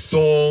 The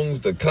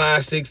songs, the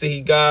classics that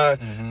he got,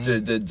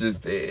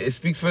 just it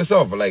speaks for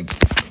itself. Like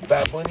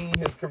Bad Bunny,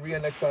 his career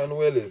next to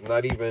Anuel is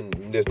not even,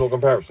 there's no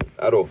comparison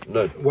at all.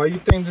 None. Why you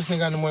think this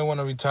nigga Anuel want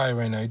to retire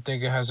right now? You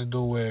think it has to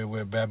do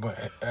with Bad Bunny?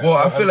 Well,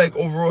 I feel like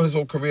overall his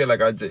whole career, like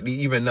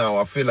even now,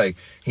 I feel like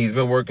he's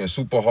been working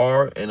super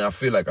hard, and I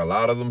feel like a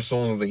lot of them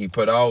songs that he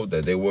put out,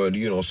 that they were,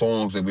 you know,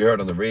 songs that we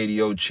heard on the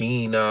radio,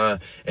 China,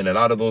 and a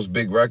lot of those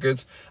big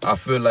records, I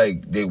feel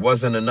like they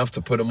wasn't enough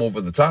to put him over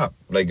the top.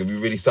 Like, if you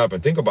really stop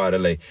and think about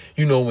it, like,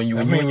 you know, when you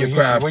in your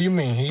craft. What do you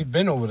mean? He's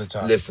been over the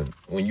top. Listen,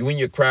 when you in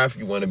your craft,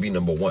 you want to be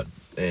number one.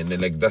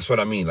 And like that's what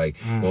I mean. Like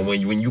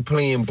when you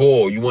playing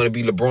ball, you want to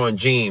be LeBron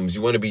James,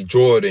 you want to be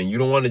Jordan. You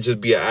don't want to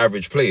just be an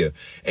average player.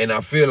 And I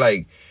feel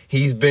like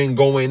he's been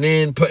going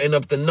in, putting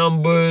up the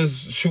numbers,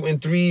 shooting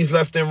threes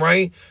left and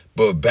right.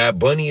 But Bad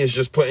Bunny is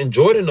just putting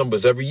Jordan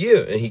numbers every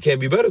year, and he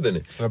can't be better than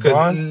it.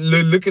 Because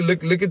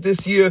look at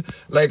this year,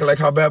 like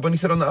how Bad Bunny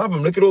said on the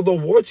album. Look at all the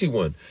awards he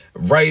won: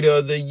 Writer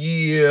of the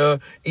Year,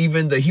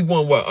 even he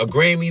won what, a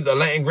Grammy, the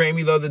Latin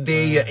Grammy the other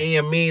day,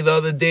 an AMA the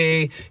other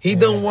day. He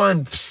done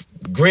won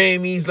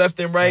Grammys left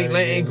and right,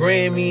 Latin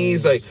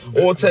Grammys, like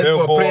all type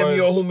of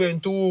premio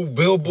juventud,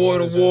 Billboard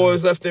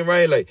awards left and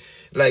right,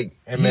 like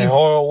and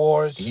horror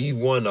awards. He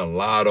won a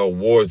lot of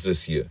awards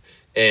this year.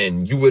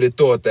 And you would have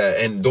thought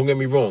that, and don't get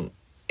me wrong,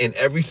 in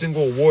every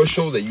single award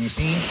show that you've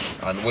seen,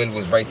 Anuel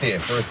was right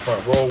there, first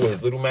front row with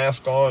his little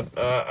mask on,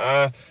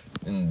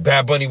 and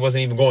Bad Bunny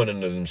wasn't even going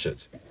into them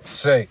shits.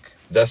 Sick.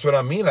 That's what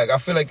I mean. Like, I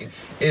feel like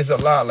it's a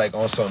lot, like,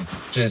 on some,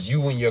 just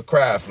you and your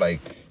craft, like,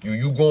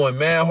 you going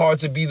mad hard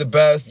to be the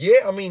best.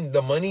 Yeah, I mean,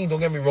 the money, don't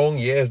get me wrong,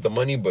 yeah, it's the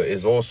money, but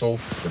it's also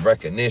the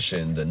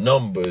recognition, the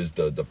numbers,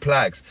 the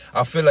plaques.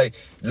 I feel like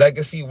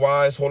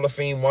legacy-wise, Hall of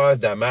Fame-wise,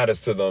 that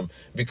matters to them,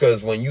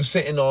 because when you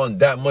sitting on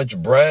that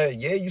much bread,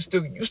 yeah, you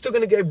still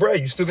gonna get bread,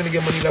 you still gonna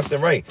get money left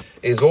and right.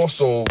 It's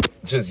also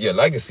just your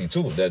legacy,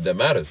 too, that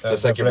matters,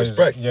 just like your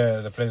respect. Yeah,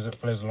 that plays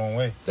a long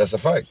way. That's a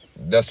fact.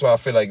 That's why I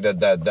feel like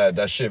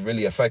that shit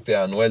really affected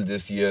Anuel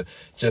this year.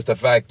 Just the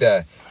fact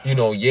that, you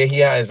know, yeah, he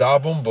had his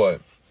album, but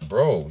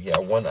bro, he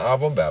had one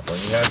album, Bad Bunny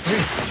had three.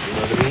 You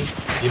know what I mean?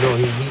 You know,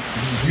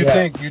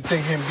 you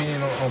think him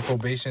being on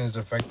probation is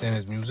affecting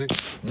his music?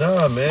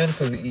 Nah, man,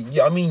 because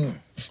I mean,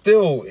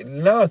 still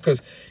nah,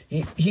 because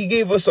he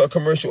gave us a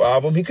commercial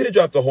album. He could have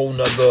dropped a whole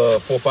nother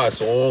 4 or 5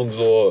 songs,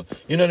 or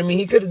you know what I mean.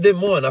 He could have did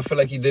more, and I feel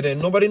like he didn't.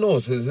 Nobody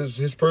knows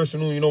his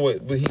personal, you know what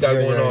he got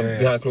going on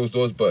behind closed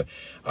doors. But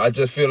I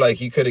just feel like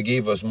he could have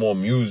gave us more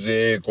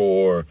music,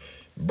 or.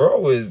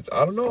 Bro,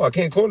 I don't know, I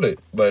can't call it.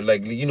 But,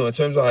 like, you know, in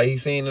terms of how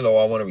he's saying it,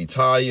 I want to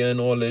retire and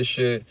all this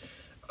shit,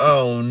 I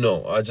don't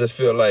know. I just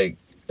feel like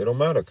it don't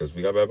matter because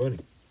we got Bad Bunny.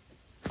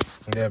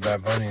 Yeah,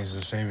 Bad Bunny is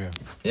the savior.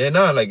 Yeah,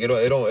 nah, like, it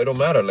don't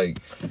matter. Like,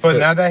 but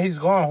now that he's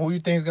gone, who you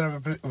think is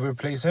going to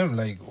replace him?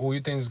 Like, who you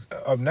think is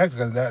up next?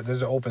 Because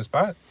there's an open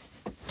spot.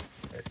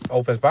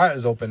 Open spot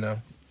is open now.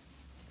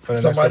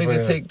 Somebody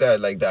to take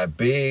that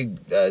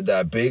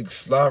big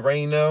slot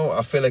right now,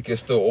 I feel like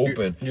it's still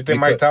open. You think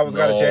Mike Towers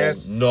got a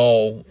chance?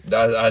 No,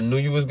 I knew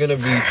you was gonna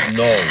be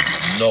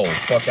no,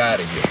 fuck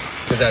out of here.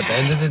 Because at the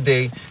end of the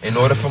day, in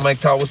order for Mike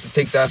Towers to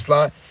take that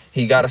slot,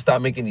 he gotta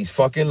stop making these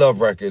fucking love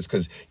records.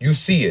 Because you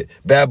see it,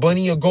 Bad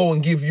Bunny will go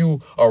and give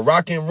you a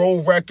rock and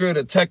roll record,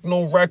 a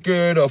techno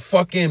record, a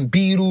fucking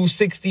Beatles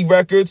 60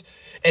 records.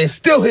 And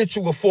still hit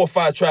you with 4 or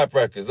 5 trap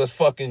records. Let's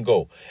fucking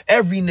go.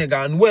 Every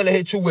nigga, Anuel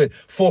hit you with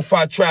 4 or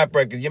 5 trap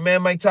records. Your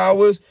man Mike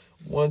Towers,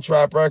 1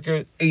 trap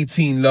record,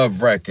 18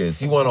 love records.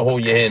 He want to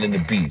hold your hand in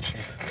the beach.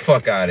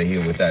 Fuck out of here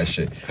with that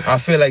shit. I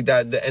feel like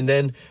that, and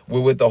then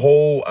with the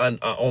whole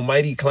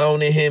Almighty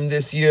clowning him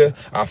this year,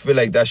 I feel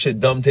like that shit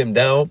dumbed him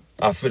down.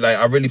 I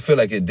really feel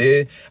like it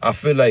did. I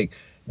feel like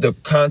the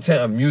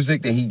content of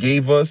music that he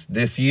gave us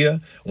this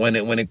year, when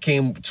it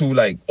came to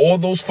like all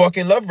those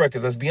fucking love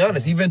records, let's be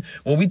honest, even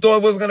when we thought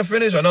it was gonna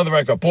finish, another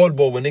record,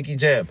 Polvo with Nicky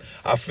Jam,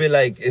 I feel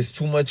like it's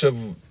too much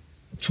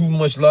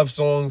love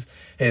songs.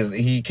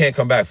 He can't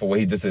come back for what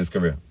he did to his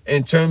career.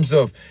 In terms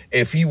of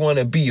if he want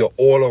to be an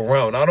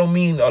all-around, I don't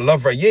mean a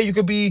love record. Yeah, you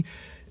could be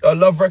a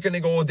love record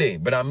nigga all day,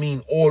 but I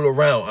mean all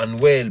around.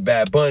 Anuel,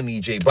 Bad Bunny,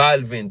 J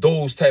Balvin,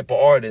 those type of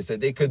artists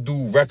that they could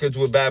do records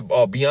with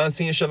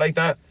Beyonce and shit like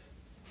that.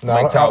 No,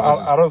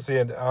 I don't see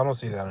it. I don't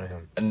see that in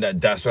him. And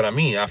that's what I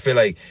mean. I feel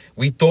like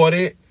we thought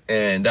it,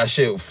 and that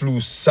shit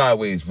flew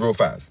sideways real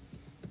fast.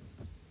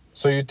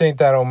 So you think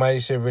that Almighty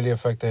shit really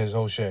affected his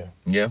whole shit?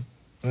 Yeah.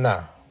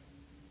 Nah.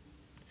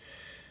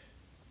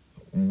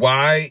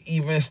 Why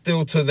even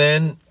still to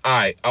then?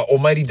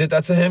 Almighty did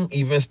that to him.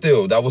 Even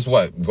still, that was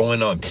what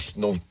going on.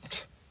 No,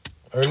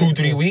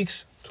 2-3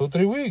 weeks.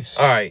 2-3 weeks.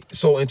 All right.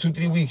 So in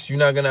 2-3 weeks, you're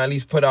not gonna at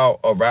least put out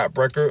a rap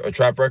record, a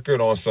trap record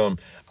on some.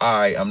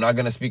 I'm not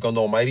gonna speak on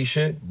the Almighty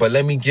shit, but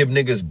let me give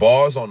niggas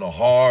bars on the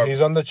hard.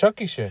 He's on the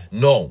Chucky shit.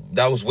 No,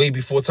 that was way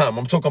before time.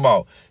 I'm talking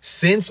about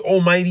since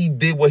Almighty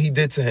did what he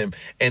did to him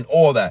and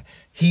all that,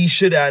 he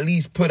should at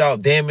least put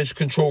out Damage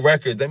Control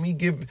records. Let me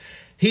give.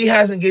 He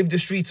hasn't gave the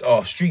streets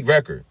a street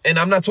record. And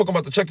I'm not talking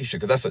about the Chucky shit,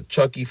 because that's a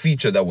Chucky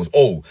feature that was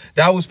old.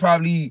 That was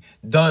probably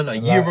done a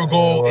year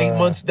ago, 8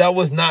 months. That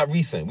was not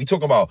recent. We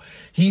talking about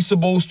he's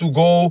supposed to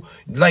go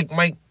like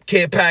Mike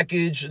Care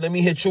Package. Let me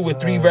hit you with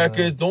 3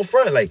 records. Don't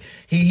front. Like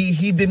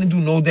he didn't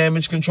do no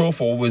Damage Control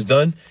for what was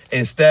done.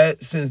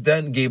 Instead, since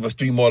then, gave us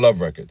 3 more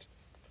love records.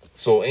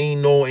 So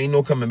ain't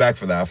no coming back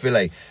for that. I feel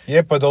like,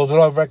 yeah, but those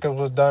love records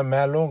was done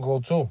mad long ago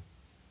too.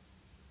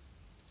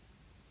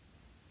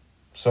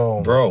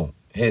 So bro,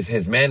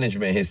 his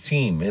management, his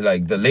team,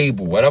 like the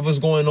label, whatever's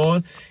going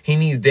on, he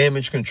needs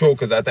Damage Control,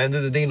 because at the end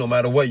of the day, no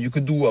matter what, you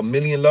could do 1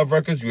 million love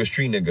records, you're a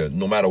street nigga,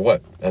 no matter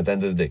what, at the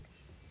end of the day.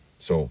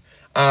 So,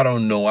 I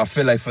don't know. I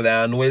feel like for the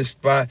Anuel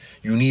spot,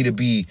 you need to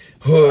be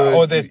hood.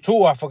 Oh, there's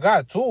 2. I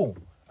forgot 2.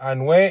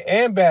 Anuel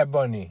and Bad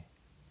Bunny.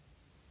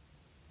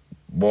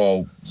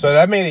 Well, so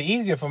that made it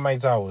easier for Mike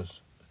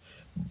Towers.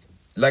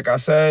 Like I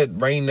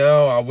said, right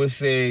now, I would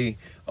say...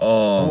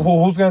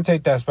 who's going to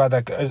take that spot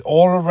that is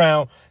all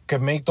around,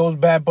 could make those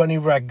Bad Bunny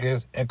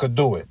records and could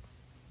do it?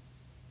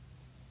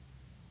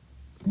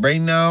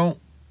 Right now,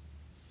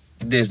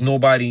 there's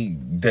nobody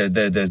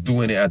that's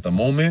doing it at the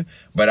moment,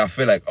 but I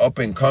feel like up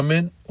and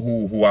coming,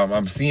 who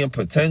I'm seeing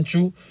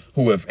potential,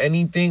 who if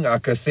anything I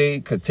could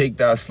say could take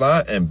that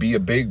slot and be a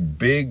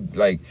big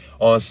like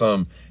on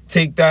some,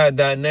 take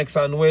that next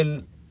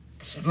Anuel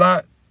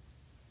slot,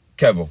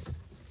 Kevo.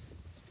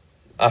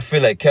 I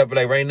feel like Kevo,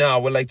 like right now,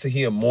 I would like to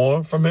hear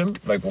more from him,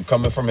 like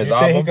coming from his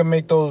album. You think he can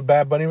make those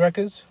Bad Bunny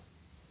records?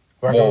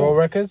 Rock and roll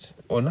records?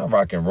 Well, not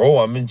rock and roll.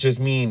 I mean, just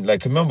mean,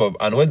 like, remember,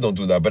 Anuel don't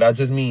do that, but I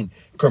just mean,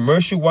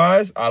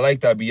 commercial-wise, I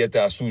like that Billete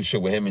Azul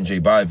shit with him and J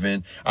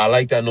Balvin. I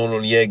like that No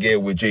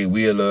Niegue with Jay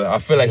Wheeler. I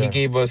feel like he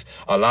gave us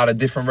a lot of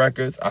different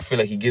records. I feel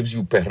like he gives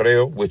you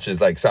Perreo, which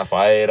is like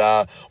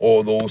Zafaera,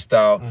 all those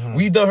style. Mm-hmm.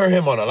 We done heard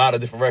him on a lot of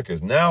different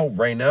records. Now,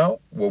 right now,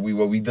 what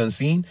we done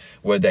seen,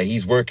 where that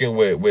he's working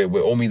with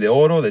Omi de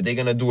Oro, that they're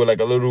gonna do like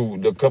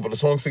a couple of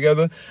songs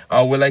together.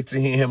 I would like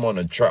to hear him on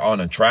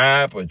a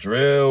trap, a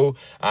drill,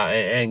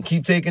 and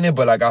keep taking it.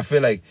 But like, I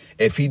feel like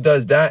if he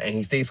does that and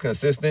he stays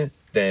consistent,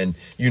 then,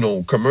 you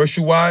know,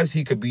 commercial-wise,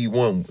 he could be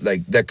one,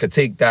 like, that could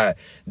take that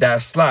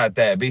slot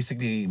that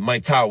basically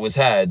Mike Towers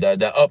had,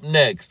 that up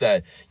next,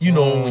 that, you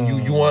know, when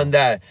you on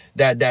that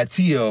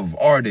tier of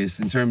artists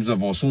in terms of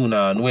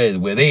Ozuna and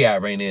where they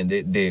at right now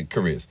in their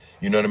careers.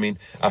 You know what I mean?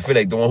 I feel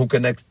like the one who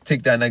could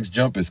take that next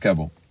jump is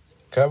Kevo.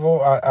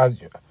 Kevo,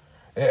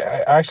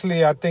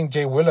 actually, I think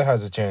Jay Wheeler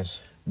has a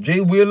chance. Jay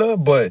Wheeler,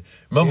 but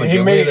remember,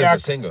 Jay Wheeler's a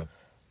singer.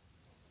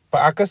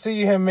 But I could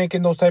see him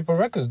making those type of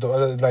records,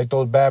 like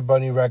those Bad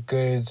Bunny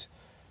records.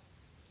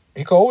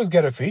 He could always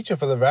get a feature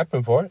for the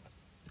rapping part.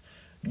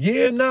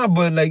 Yeah, nah,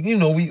 but like, you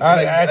know, he's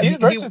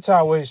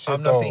versatile with shit.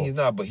 I'm not saying he's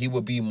not, but he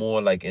would be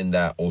more like in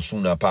that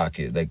Ozuna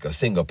pocket, like a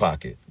singer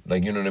pocket.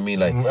 Like, you know what I mean?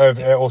 Like if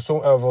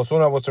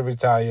Ozuna was to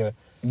retire.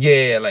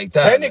 Yeah, like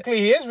that. Technically,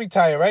 he is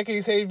retired, right? Can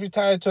you say he's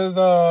retired to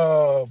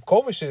the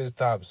COVID shit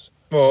tops?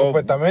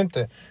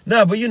 Supuestamente.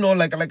 Nah, but you know,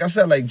 like I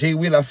said, like Jay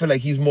Wheeler, I feel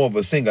like he's more of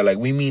a singer. Like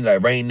we mean,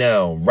 like right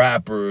now,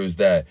 rappers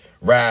that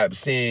rap,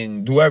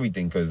 sing, do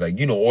everything, cause like,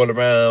 you know, all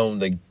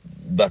around, like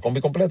la combi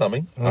completa,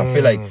 man. I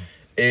feel like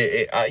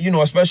you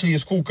know, especially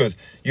it's cool, cause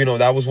you know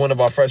that was one of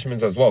our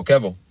freshmen as well,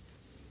 Kevo.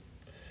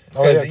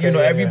 Cause you know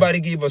everybody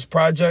gave us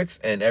projects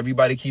and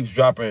everybody keeps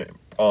dropping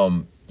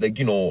like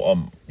you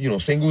know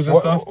singles and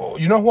stuff.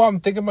 You know who I'm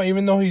thinking about,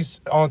 even though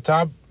he's on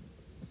top,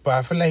 but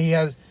I feel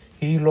like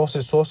he lost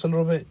his source a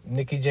little bit.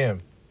 Nicky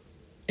Jam.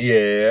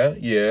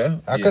 Yeah.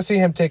 I could see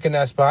him taking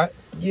that spot.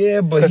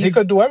 Yeah, but because he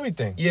could do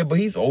everything. Yeah, but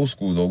he's old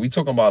school though. We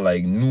talking about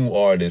like new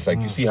artists. Like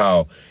you see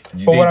how.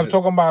 But what I'm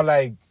talking about,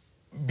 like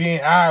being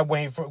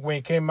when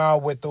he came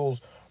out with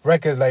those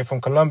records like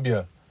from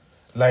Colombia,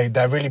 like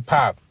that really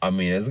pop. I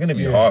mean, it's gonna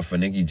be hard for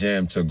Nicky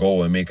Jam to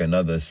go and make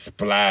another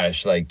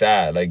splash like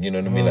that. Like, you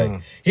know what I mean?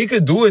 Like, he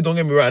could do it. Don't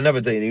get me wrong. I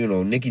never tell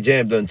you, Nicky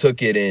Jam done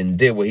took it and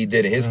did what he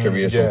did in his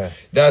career. So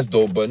that's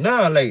dope. But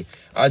nah, like,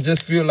 I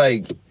just feel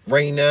like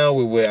right now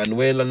with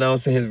Anuel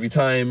announcing his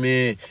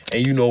retirement,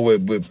 and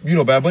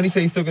with Bad Bunny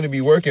say he's still gonna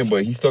be working,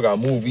 but he still got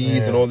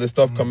movies and all this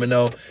stuff coming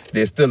out.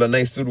 There's still a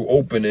nice little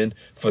opening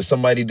for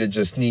somebody to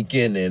just sneak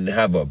in and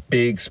have a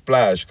big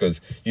splash, because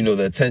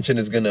the attention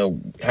is gonna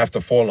have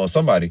to fall on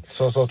somebody.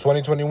 So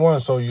 2021.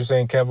 So you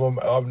saying Kevin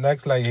up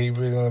next? Like he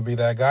really gonna be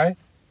that guy?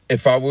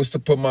 If I was to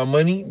put my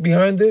money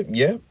behind it,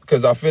 yeah,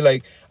 because I feel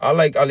like I've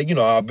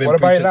been. What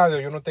about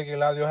Eladio? You don't think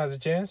Eladio has a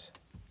chance?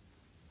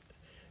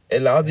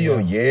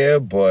 Eladio, yeah,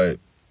 but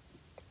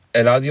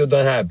Eladio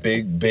done have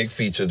big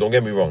features. Don't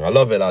get me wrong. I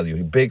love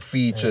Eladio. Big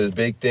features,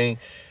 big thing.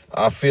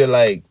 I feel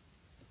like,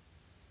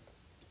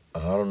 I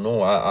don't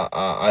know.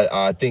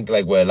 I think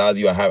like with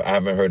Eladio, I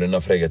haven't heard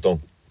enough reggaeton.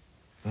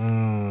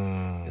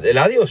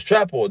 Eladio's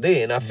trap all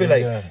day, and I feel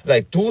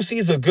like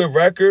Tusi's a good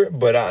record,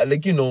 but I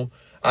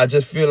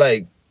just feel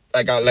like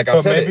I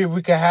said, maybe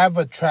we could have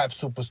a trap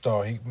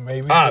superstar.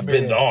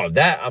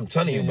 That I'm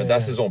telling you, but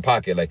that's his own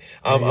pocket. Like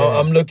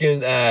I'm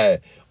looking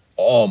at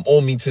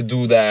Omi to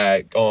do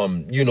that. Omi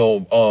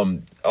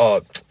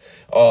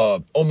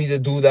to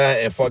do that,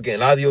 and fucking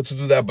Eladio to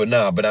do that.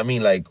 But I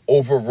mean, like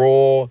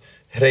overall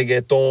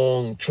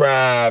reggaeton,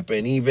 trap,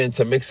 and even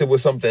to mix it with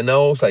something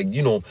else, like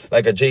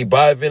like a J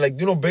Balvin, like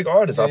big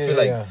artists. I feel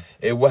like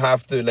it would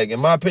have to, like, in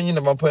my opinion,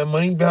 if I'm putting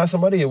money behind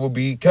somebody, it would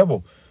be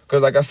Kevo.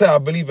 Because like I said, I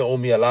believe in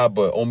Omi a lot,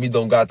 but Omi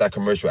don't got that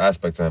commercial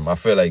aspect to him. I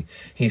feel like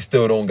he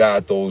still don't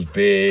got those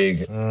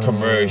big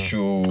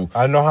commercial.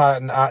 I know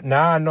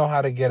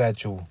how to get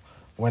at you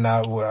when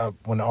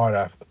the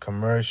art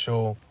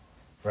commercial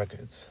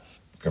records.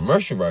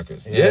 Commercial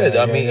records.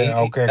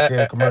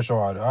 Okay, commercial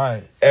artist. All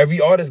right. Every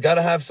artist got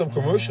to have some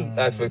commercial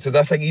aspect. So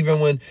that's like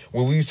even when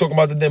we was talking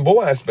about the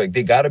Dembow aspect,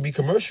 they got to be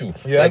commercial.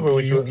 Yeah, like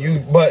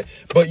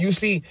but you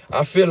see,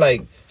 I feel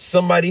like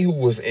somebody who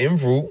was en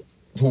route,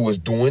 who was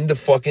doing the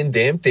fucking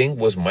damn thing,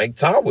 was Mike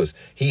Towers.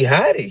 He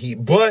had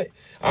it. But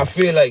I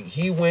feel like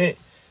he went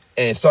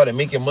and started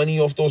making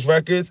money off those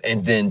records,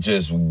 and then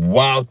just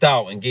wowed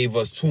out and gave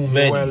us too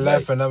many. He went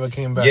left and never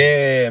came back.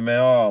 Yeah, man.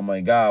 Oh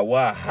my God,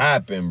 what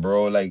happened,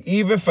 bro? Like,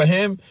 even for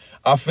him,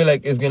 I feel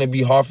like it's gonna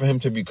be hard for him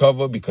to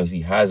recover, because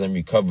he hasn't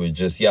recovered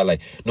just yet. Like,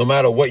 no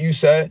matter what you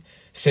said,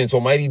 since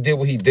Almighty did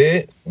what he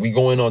did, we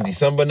going on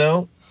December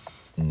now.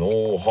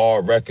 No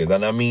hard records.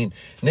 And I mean,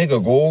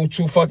 nigga, go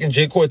to fucking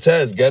Jay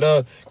Cortez, get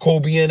a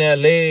Kobe in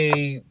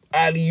LA,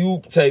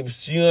 alley-oop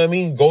types, you know what I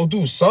mean? Go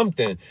do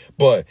something.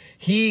 But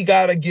he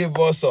gotta give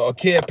us a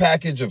care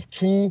package of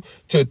 2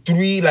 to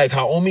 3, like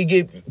how Omi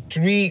gave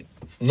 3,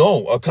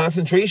 a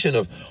concentration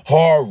of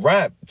hard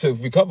rap to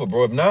recover,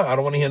 bro. If not, I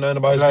don't want to hear nothing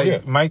about his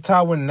career. Mike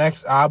Tower's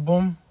next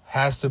album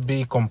has to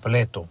be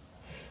completo.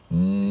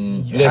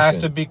 It has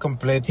to be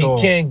completo.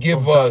 He can't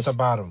give us top to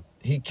bottom.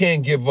 He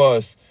can't give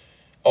us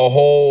a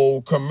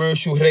whole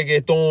commercial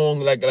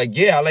reggaeton, like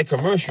I like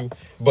commercial,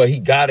 but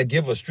he gotta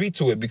give a street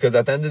to it, because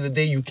at the end of the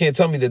day, you can't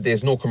tell me that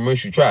there's no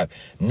commercial trap.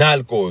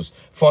 Narcos,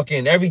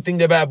 fucking everything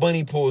that Bad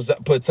Bunny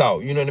puts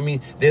out, you know what I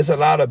mean? There's a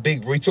lot of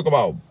we talk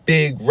about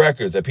big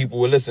records that people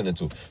were listening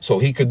to, so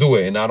he could do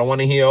it. And I don't want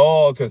to hear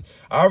because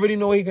I already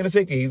know he's gonna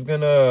take it. He's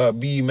gonna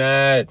be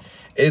mad.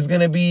 It's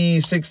gonna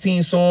be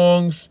 16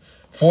 songs.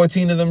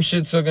 14 of them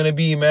shits are gonna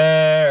be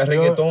mad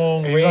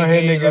reggaeton,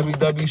 reggae,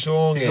 lovey-dovey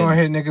song. You're gonna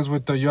hit niggas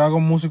with the yo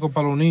hago músico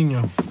para los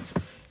niños.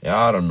 Yeah,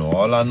 I don't know.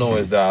 All I know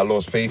is that I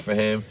lost faith in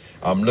him.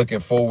 I'm looking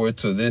forward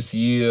to this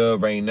year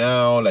right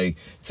now, like,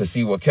 to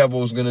see what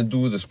Kevo's gonna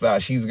do, the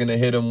splash he's gonna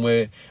hit him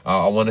with.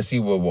 I want to see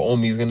what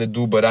Omi's gonna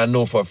do, but I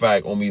know for a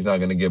fact Omi's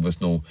not gonna give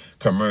us no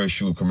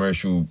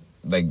commercial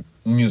like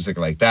music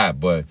like that.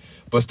 But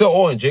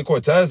still, and Jay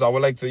Cortez, I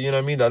would like to, you know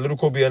what I mean, that little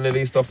Kobe and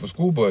LA stuff for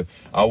school, but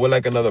I would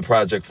like another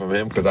project from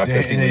him, because I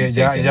can see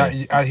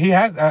he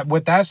has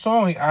with that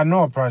song. I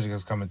know a project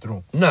is coming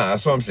through. Nah,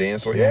 that's what I'm saying.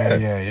 So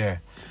yeah.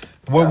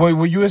 What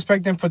were you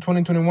expecting for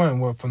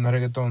 2021 from the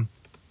reggaeton?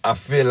 I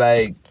feel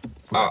like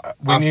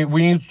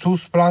we need two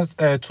spots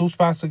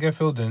to get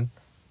filled in.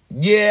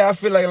 Yeah, I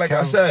feel like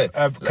I said,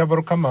 Kev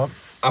will come up.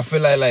 I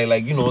feel like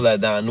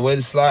that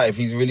Anuel slot, if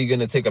he's really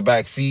gonna take a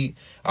back seat,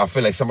 I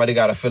feel like somebody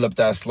gotta fill up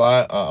that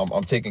slot.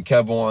 I'm taking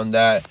Kevo on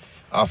that.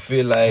 I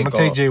feel like I'm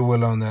gonna take J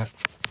Will on that.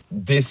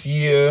 This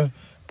year,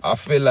 I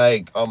feel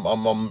like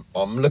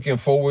I'm looking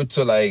forward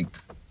to, like,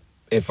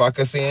 if I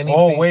could say anything.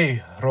 Oh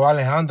wait, Ro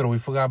Alejandro. We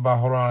forgot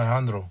about Ro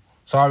Alejandro.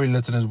 Sorry,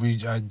 listeners.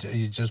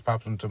 He just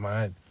popped into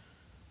my head.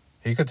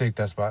 He could take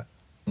that spot.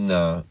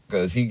 Nah,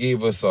 because he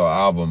gave us an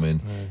album,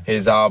 and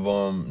his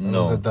album, It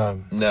was a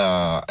dub.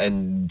 Nah,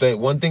 and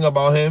one thing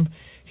about him,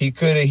 He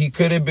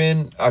could have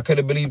been. I could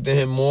have believed in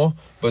him more.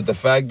 But the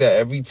fact that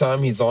every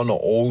time he's on the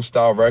old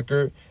style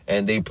record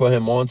and they put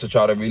him on to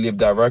try to relive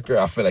that record,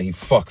 I feel like he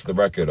fucks the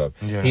record up.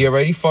 Yeah. He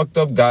already fucked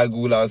up Guy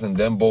Gulas and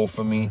them both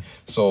for me.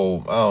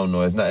 So I don't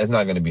know. It's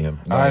not gonna be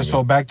him. All right,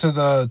 so back to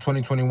the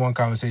 2021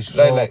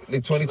 conversation. Like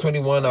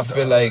 2021, I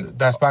feel like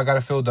that spot got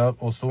it filled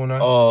up. Osuna.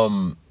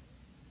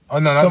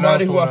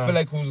 Somebody who I feel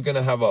like who's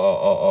gonna have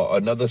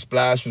another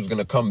splash, who's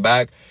gonna come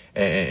back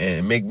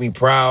and make me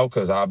proud,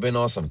 because I've been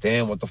on some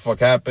damn what the fuck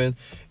happened,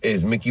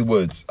 is Mickey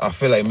Woods. I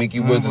feel like Mickey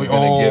Woods is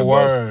gonna give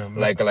us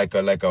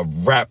like a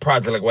rap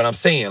project, like what I'm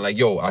saying. Like,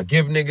 yo, I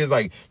give niggas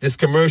like this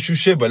commercial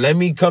shit, but let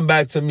me come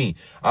back to me.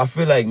 I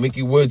feel like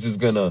Mickey Woods is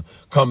gonna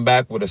come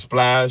back with a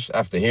splash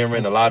after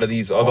hearing a lot of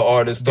these other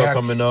artists start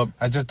coming up.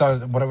 I just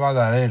thought, what about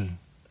Darel?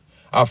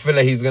 I feel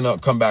like he's gonna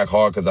come back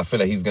hard, because I feel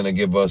like he's gonna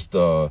give us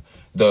the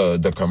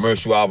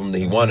commercial album that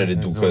he wanted to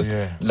do. Because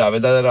La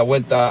Verdad de la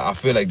Vuelta, I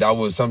feel like that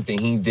was something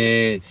he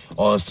did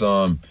on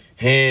some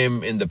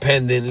him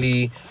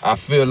independently. I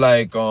feel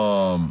like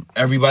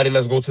Everybody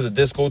Let's Go to the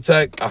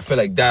Discotheque, I feel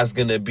like that's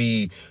gonna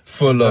be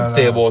full of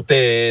Te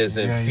Botes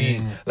and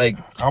feet. Like,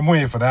 I'm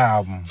waiting for that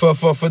album. For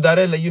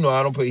that, like, you know,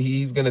 I don't put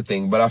he's gonna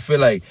think, but I feel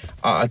like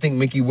I think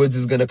Mickey Woods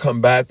is gonna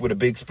come back with a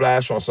big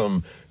splash on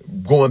some,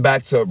 going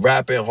back to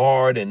rapping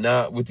hard and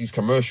not with these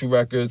commercial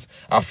records.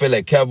 I feel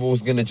like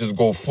Kevo's gonna just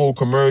go full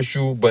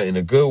commercial, but in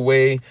a good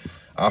way.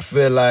 I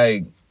feel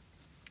like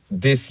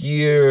this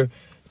year,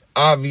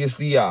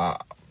 obviously,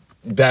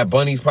 Bad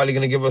Bunny's probably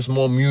gonna give us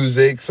more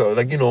music, so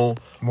like, you know,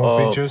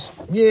 more features.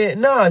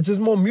 Yeah, just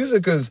more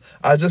music, because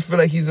I just feel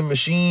like he's a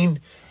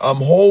machine. I'm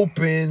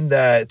hoping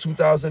that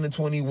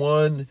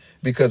 2021,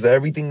 because of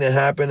everything that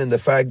happened and the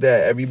fact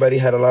that everybody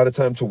had a lot of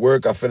time to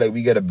work, I feel like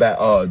we get a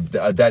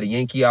Daddy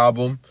Yankee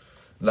album,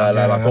 La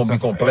Combi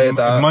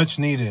Completa, much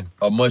needed,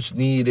 a much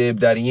needed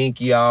Daddy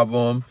Yankee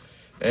album.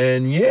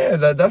 And yeah,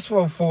 that's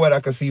for what I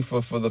can see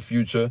for the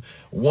future.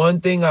 One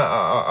thing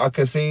I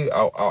could say,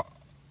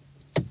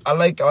 I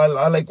like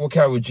what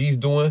Karol G's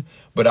doing,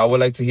 but I would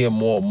like to hear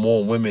more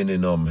women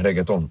in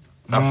reggaeton.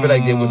 I feel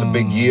like there was a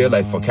big year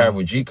like for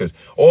Karol G, because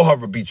all her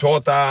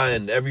Bichota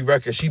and every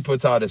record she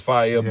puts out is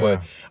fire.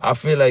 But I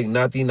feel like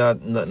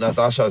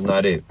Natasha's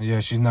not it. Yeah,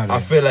 she's not it. I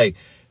feel like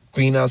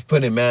Pina's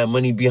putting mad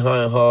money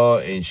behind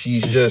her, and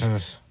she's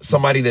just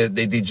somebody that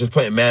they just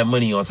putting mad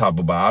money on top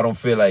of her. I don't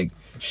feel like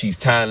she's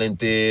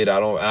talented.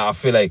 I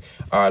feel like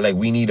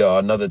we need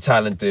another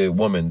talented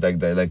woman like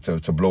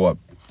to blow up.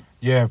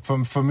 Yeah,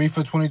 for me,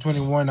 for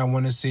 2021, I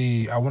want to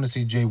see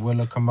Jay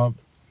Willer come up.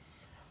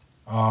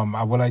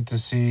 I would like to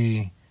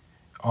see,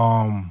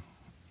 I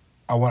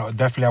want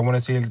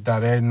to see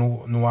that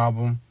new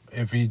album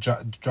if he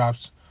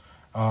drops.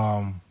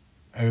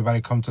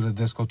 Everybody Come to the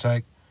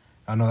Discotheque.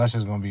 I know that's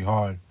just gonna be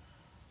hard.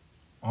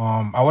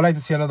 I would like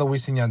to see another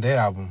Wisin Yandel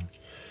album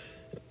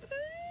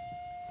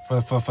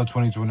for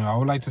 2020. I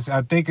would like to see.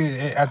 I think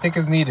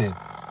it's needed.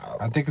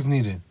 I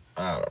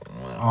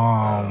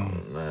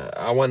don't know.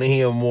 I want to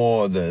hear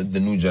more the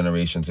new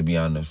generation, to be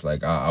honest.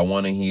 Like, I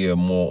want to hear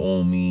more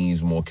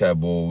Omis, more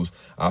Kebos.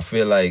 I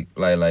feel like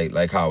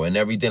how in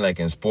everything, like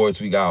in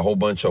sports, we got a whole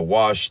bunch of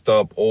washed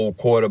up old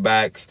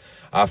quarterbacks.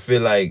 I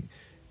feel like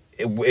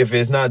if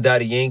it's not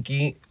Daddy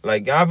Yankee,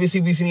 like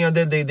obviously we seen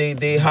that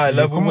they high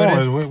level with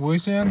it. We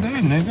seen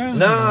that, nigga.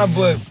 Nah,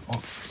 but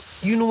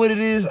you know what it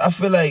is? I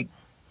feel like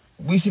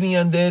we seen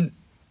Yandel.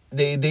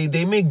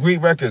 They make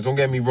great records. Don't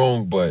get me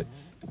wrong, but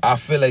I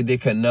feel like they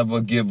can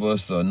never give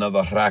us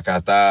another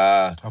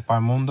Rakata.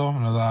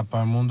 Another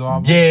Aparmundo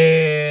album?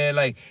 Yeah,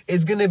 like,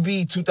 it's going to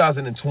be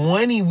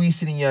 2020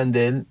 Wisin y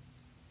Yandel,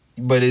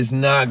 but it's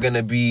not going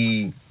to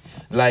be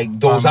like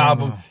those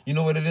albums. You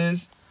know what it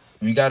is?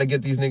 We got to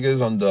get these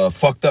niggas on the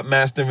fucked up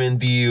mastering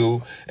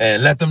deal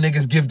and let them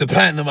niggas give the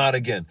platinum out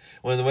again.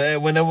 When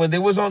they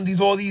was on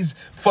all these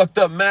fucked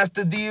up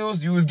master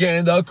deals, you was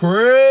getting the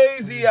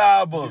crazy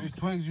albums.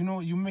 Twigs, you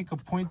know, you make a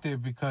point there,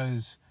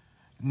 because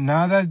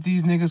now that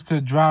these niggas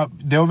could drop,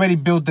 they already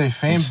built their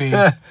fan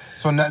base,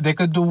 so now they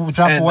could drop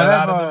and whatever.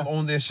 And a lot of them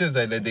own their shit,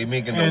 like they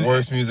making the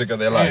worst music of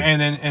their life.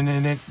 And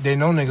then they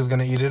know niggas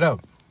gonna eat it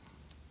up.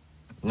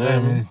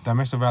 Yeah, that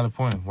makes a valid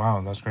point.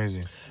 Wow, that's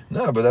crazy.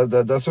 Nah, but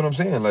that's what I'm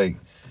saying. Like,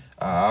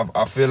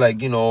 I feel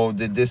like, you know,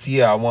 this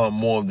year I want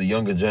more of the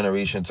younger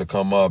generation to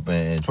come up.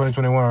 And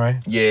 2021, right?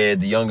 Yeah,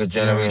 the younger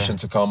generation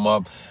to come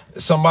up.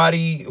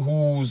 Somebody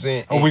who's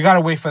in... Oh, we gotta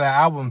wait for that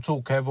album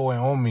too, Kevo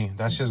and Omi.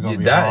 That shit's gonna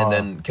be hard.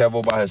 And then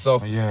Kevo by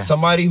herself. Yeah.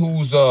 Somebody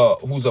who's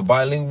a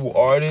bilingual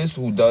artist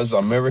who does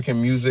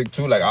American music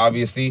too, like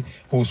obviously,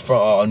 who's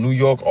from a New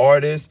York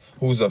artist,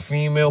 who's a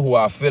female, who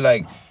I feel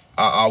like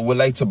I would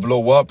like to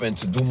blow up and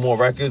to do more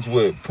records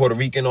with Puerto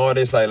Rican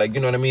artists, like you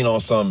know what I mean, on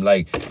some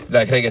like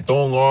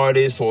reggaeton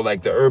artists or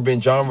like the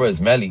urban genre,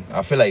 is Melly.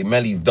 I feel like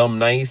Melly's dumb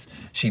nice.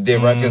 She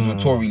did records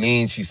with Tory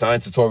Lanez. She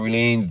signed to Tory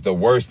Lanez. The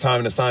worst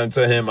time to sign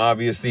to him,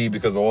 obviously,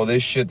 because of all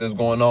this shit that's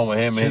going on with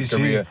him and his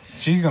career.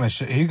 He's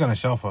gonna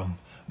shelf her.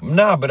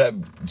 Nah, but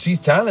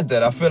she's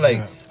talented. I feel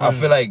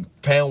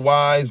like pen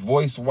wise,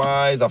 voice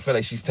wise, I feel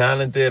like she's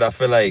talented. I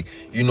feel like,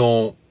 you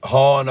know, her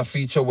on a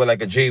feature with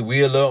like a Jay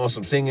Wheeler on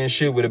some singing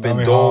shit would have been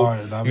That'd be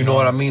dope. hard. You know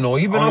what I mean? Or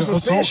even on some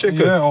spin shit,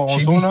 because yeah,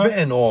 she be Ozuna.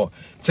 spitting. Or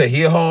to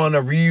hear her on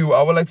a Ryu,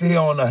 I would like to hear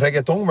her on a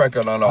reggaeton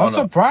record. I'm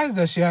surprised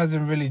that she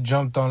hasn't really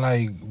jumped on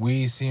like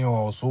Weezy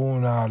or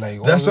Ozuna.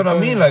 Like that's what I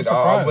mean. Like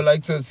I would surprised.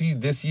 like to see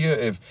this year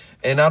if,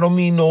 and I don't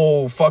mean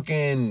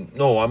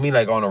I mean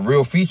like on a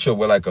real feature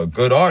with like a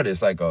good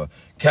artist, like a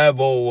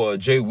Cavo or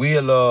Jay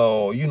Wheeler,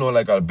 or you know,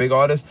 like a big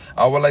artist.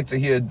 I would like to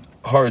hear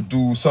her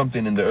do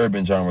something in the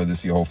urban genre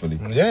this year, hopefully.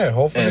 Yeah,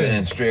 hopefully.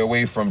 And stray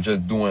away from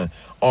just doing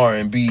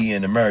R&B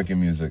and American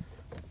music.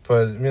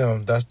 But you know,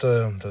 that's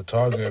the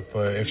target.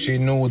 But if she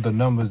knew the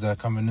numbers that are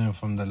coming in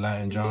from the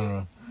Latin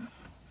genre,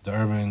 the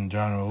urban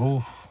genre,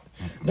 oof.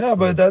 Yeah,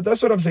 but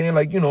that's what I'm saying.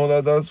 Like, you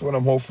know, that's what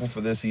I'm hopeful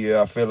for this year.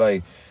 I feel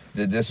like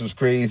that this was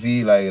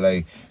crazy.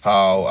 Like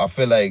how I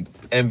feel like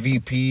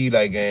MVP,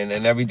 like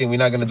and everything. We're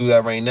not gonna do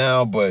that right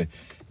now, but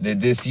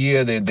this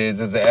year there's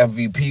the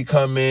MVP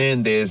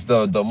coming. There's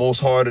the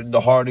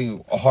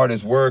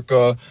hardest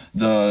worker.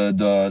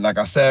 The like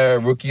I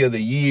said, rookie of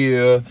the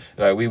year.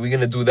 Like we're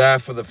gonna do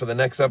that for the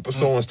next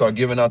episode and start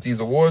giving out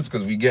these awards,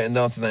 because we getting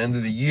down to the end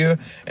of the year.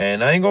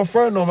 And I ain't gonna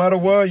front, no matter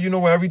what. You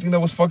know, with everything that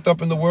was fucked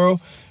up in the world.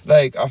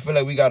 Like I feel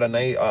like we got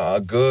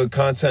a good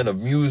content of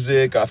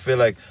music. I feel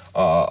like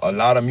a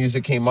lot of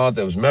music came out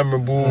that was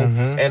memorable.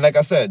 And like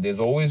I said, there's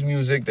always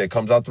music that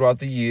comes out throughout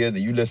the year that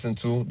you listen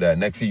to that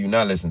next year you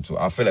not listen to.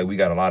 I feel like we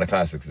got a lot of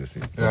classics this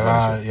year.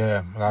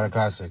 A lot of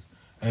classics,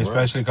 and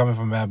especially coming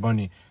from Bad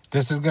Bunny.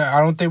 I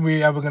don't think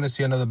we're ever gonna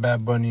see another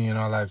Bad Bunny in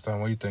our lifetime.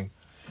 What do you think?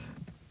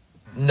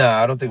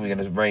 Nah, I don't think we're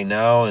gonna right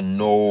now, and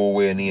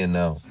nowhere near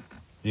now.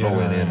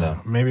 Nowhere near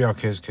now. Maybe our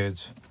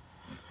kids.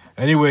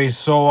 Anyway,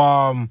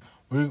 so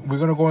we're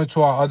gonna go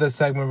into our other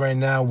segment right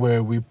now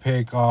where we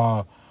pick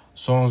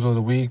songs of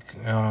the week.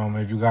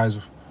 If you guys,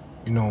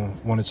 you know,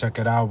 want to check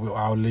it out,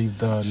 I'll leave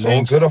the links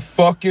Songs of the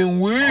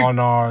fucking week on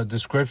our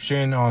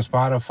description on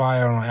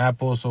Spotify or on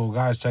Apple. So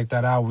guys, check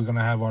that out. We're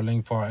gonna have our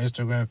link for our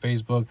Instagram,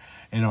 Facebook,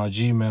 and our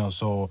Gmail.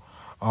 So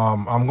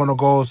I'm gonna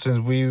go, since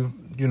we,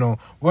 you know,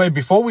 wait,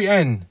 before we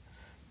end,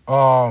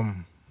 overall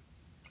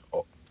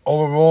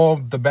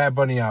the Bad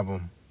Bunny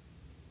album.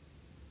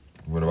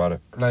 What about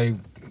it? Like,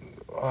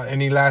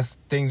 any last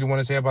things you want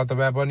to say about the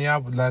Bad Bunny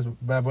album? Last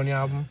Bad Bunny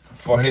album? Or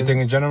Fucking- anything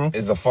in general?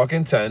 It's a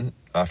fucking 10.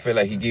 I feel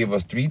like he gave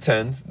us 3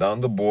 10s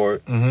down the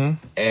board.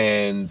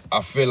 And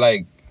I feel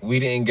like we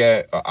didn't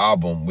get an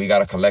album. We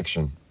got a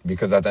collection.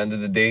 Because at the end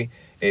of the day,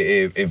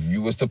 if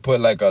you was to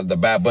put like the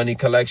Bad Bunny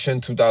collection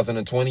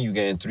 2020, you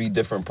getting 3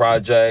 different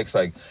projects.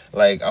 Like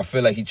I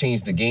feel like he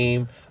changed the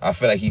game. I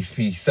feel like he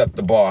set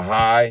the bar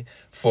high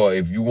for,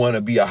 if you want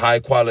to be a high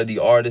quality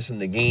artist in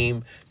the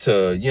game,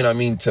 to, you know what I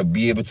mean, to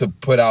be able to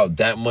put out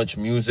that much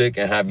music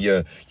and have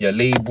your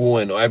label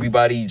and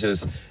everybody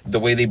just the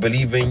way they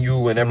believe in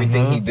you and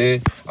everything he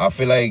did. I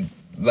feel like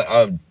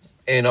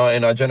in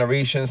our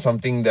generation,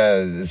 something that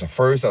is a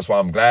first. That's why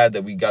I'm glad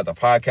that we got the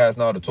podcast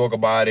now to talk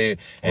about it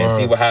and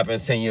see what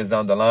happens 10 years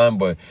down the line.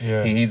 But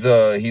he's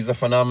a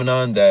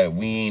phenomenon that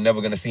we ain't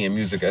never gonna see in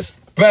music,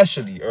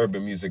 especially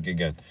urban music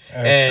again.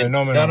 And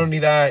phenomenal. Not only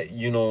that,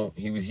 you know,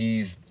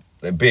 he's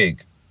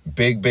big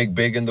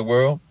in the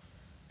world.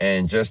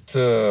 And just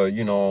to,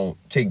 you know,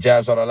 take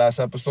jabs out of last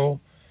episode,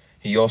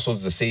 he also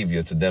is the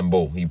savior to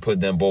Dembo. He put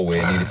Dembo where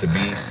it needed to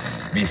be.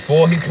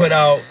 Before he put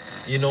out,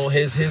 you know,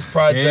 his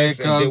projects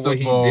and did what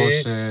he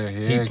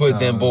did, he put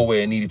Dembo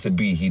where it needed to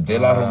be. He did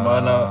La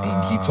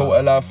Romana. He told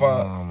El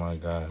Alfa, oh my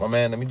God, my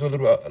man, let me do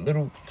a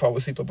little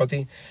favorcito para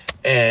ti.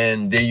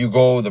 And there you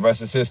go. The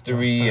rest is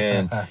history.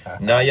 And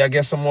now y'all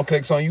get some more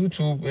clicks on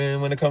YouTube and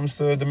when it comes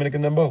to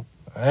Dominican Dembo.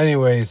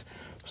 Anyways,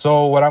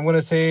 so what I'm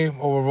gonna say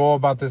overall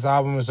about this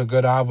album is a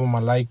good album. I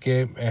like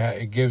it.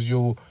 It gives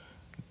you,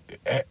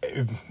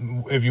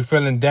 if you're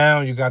feeling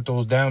down, you got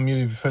those down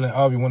music. If you're feeling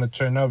up, you want to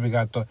turn up, you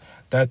got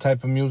that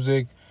type of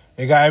music.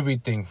 It got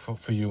everything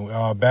for you.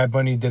 Bad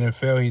Bunny didn't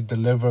fail. He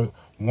delivered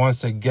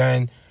once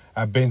again.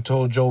 I've been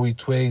told Joey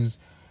Twigs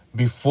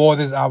before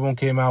this album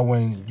came out,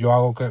 when Yo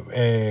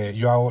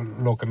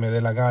Hago Lo Que Me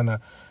De La Gana.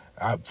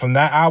 From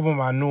that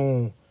album, I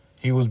knew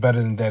he was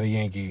better than Daddy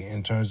Yankee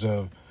in terms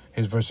of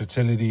his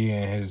versatility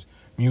and his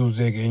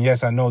music. And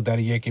yes, I know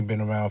Daddy Yankee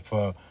been around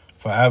for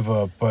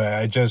forever, but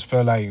I just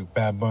feel like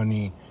Bad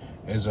Bunny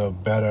is a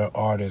better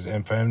artist.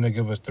 And for him to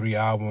give us 3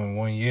 albums in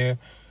 1 year,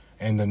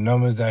 and the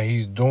numbers that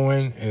he's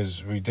doing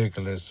is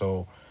ridiculous.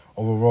 So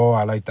overall,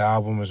 I like the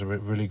album. It's a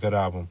really good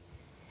album.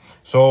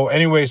 So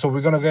anyway, so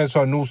we're going to get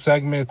into a new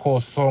segment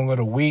called Song of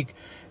the Week.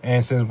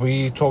 And since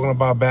we talking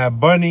about Bad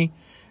Bunny,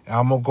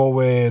 I'm going to go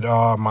with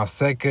my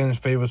second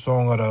favorite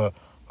song of the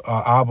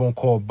album,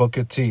 called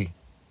Booker T.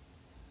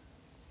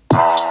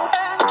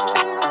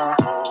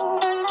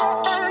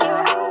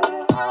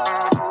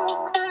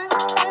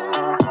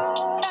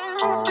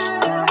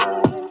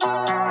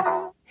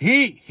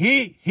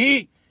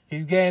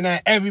 He's getting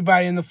at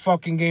everybody in the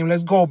fucking game.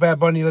 Let's go, Bad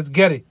Bunny. Let's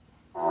get it.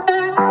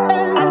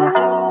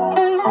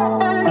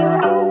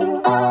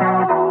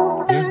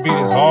 This beat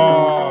is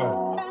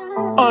hard.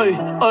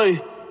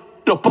 Ay,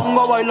 Los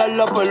pongo a bailar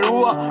la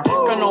pelúa.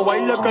 El que no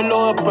baile que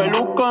lo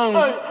despelucan.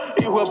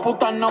 Hijo de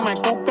puta no me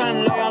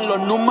cuquen. Lean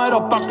los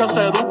números pa' que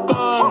se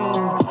eduquen.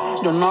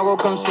 Yo no hago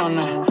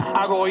canciones,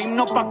 hago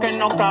himnos pa' que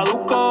no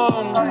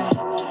caduquen.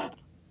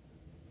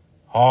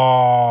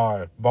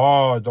 Hard.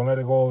 Bars. Don't let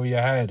it go over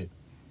your head.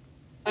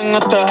 En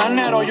este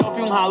género yo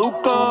fui un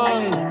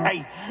Hadouken.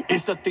 Ey, y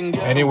se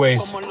extinguieron.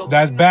 Anyways,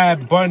 that's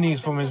Bad Bunny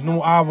from his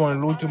new album,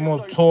 El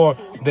Último Tour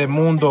del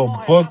Mundo.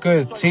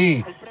 Booker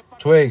T.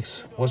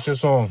 Twigs, what's your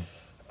song?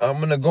 I'm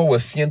gonna go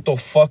with Ciento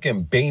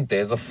fucking Veinte.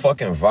 It's a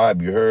fucking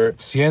vibe, you heard?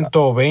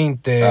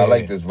 120. I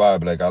like this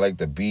vibe. Like, I like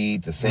the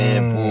beat, the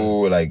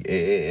sample. Like,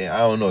 I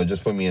don't know. It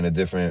just put me in a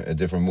different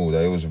mood.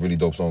 Like, it was a really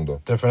dope song, though.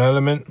 Different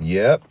element?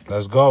 Yep.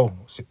 Let's go.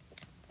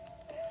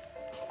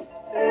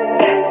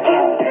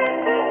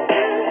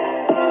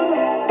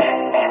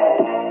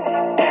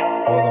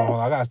 Hold on.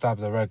 I gotta stop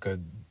the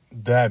record.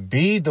 That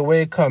beat, the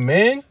way it come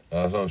in,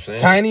 That's what I'm saying.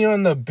 Tiny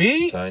on the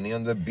beat. Tiny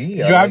on the beat.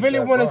 Yo, I really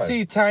want to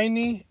see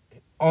Tiny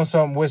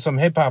on with some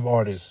hip hop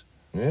artists.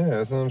 Yeah,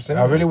 that's what I'm saying.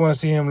 I really want to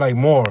see him like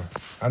more.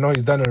 I know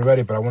he's done it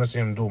already, but I want to see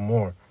him do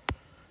more.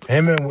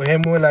 Him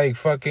with like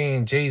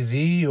fucking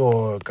Jay-Z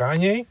or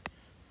Kanye.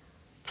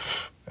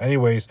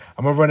 Anyways,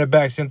 I'm gonna run it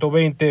back.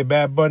 120,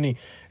 Bad Bunny,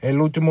 El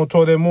Último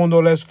Tour del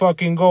Mundo. Let's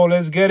fucking go.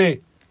 Let's get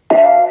it.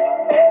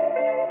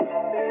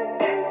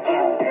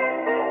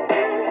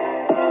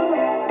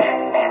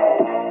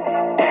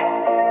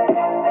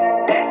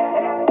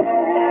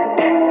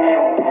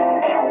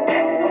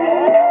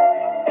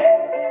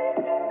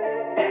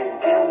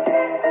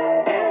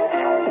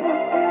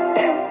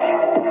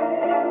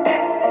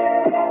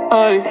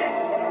 Ey,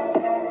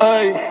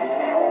 ey,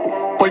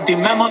 por ti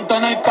me monto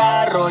en el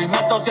carro y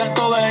meto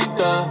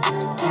 120.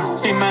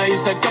 Si me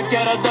dices que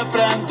quieres de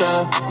frente,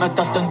 me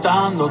estás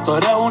tentando, tú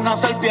eres una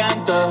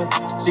serpiente.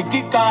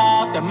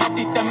 Psíquica, te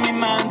metiste en mi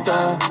mente.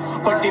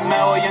 Por ti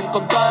me voy en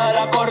contra de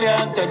la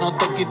corriente. No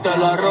te quites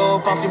la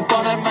ropa sin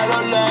ponerme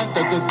los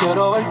lentes. Que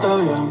quiero verte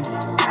bien,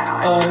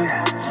 ey,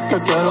 que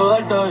quiero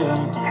darte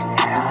bien,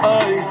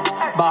 ey.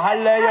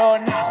 Bajarle yo,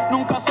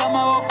 nunca se me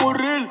va a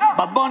ocurrir.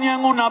 Bad Bunny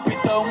en una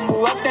pista, un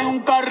Bugatti en un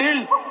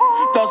carril.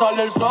 Te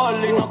sale el sol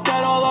y no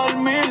quiero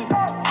dormir.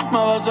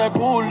 Me ves ese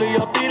culo y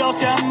yo tiro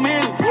 100,000.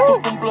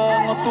 Tu cumple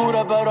en octubre,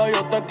 pero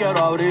yo te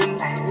quiero abrir. Ven,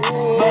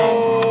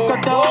 que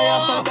te voy a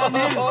hacer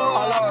venir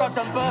a la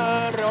casa en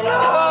PR o la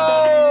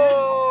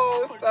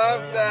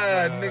Stop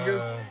that, nigga.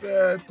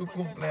 Said tu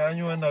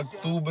cumpleaños en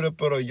octubre,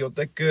 pero yo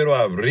te quiero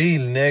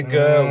abril,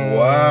 nigga.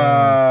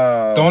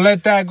 Wow. Don't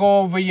let that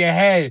go over your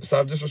head.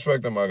 Stop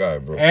disrespecting my guy,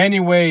 bro.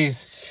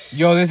 Anyways,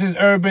 yo, this is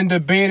Urban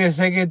Debaters.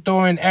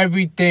 Seguidor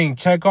everything.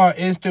 Check our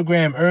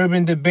Instagram,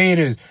 Urban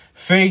Debaters.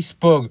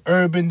 Facebook,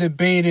 Urban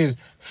Debaters.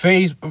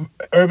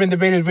 Urban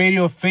Debaters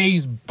Radio,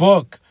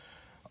 Facebook.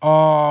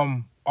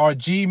 Our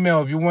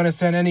Gmail, if you want to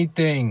send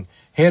anything,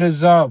 hit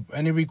us up.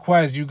 Any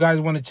requests, you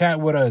guys want to chat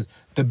with us,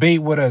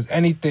 debate with us,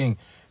 anything,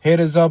 hit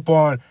us up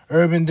on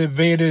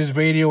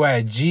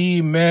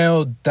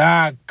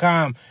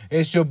urbandebatersradio@gmail.com.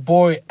 It's your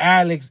boy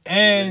Alex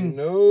and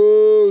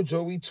no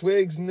Joey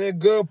Twigs,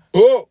 nigga.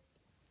 Book.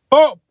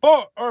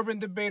 Urban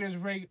Debaters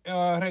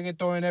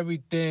reggaeton and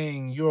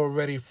everything. You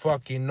already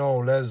fucking know.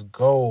 Let's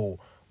go.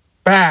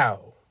 Bow.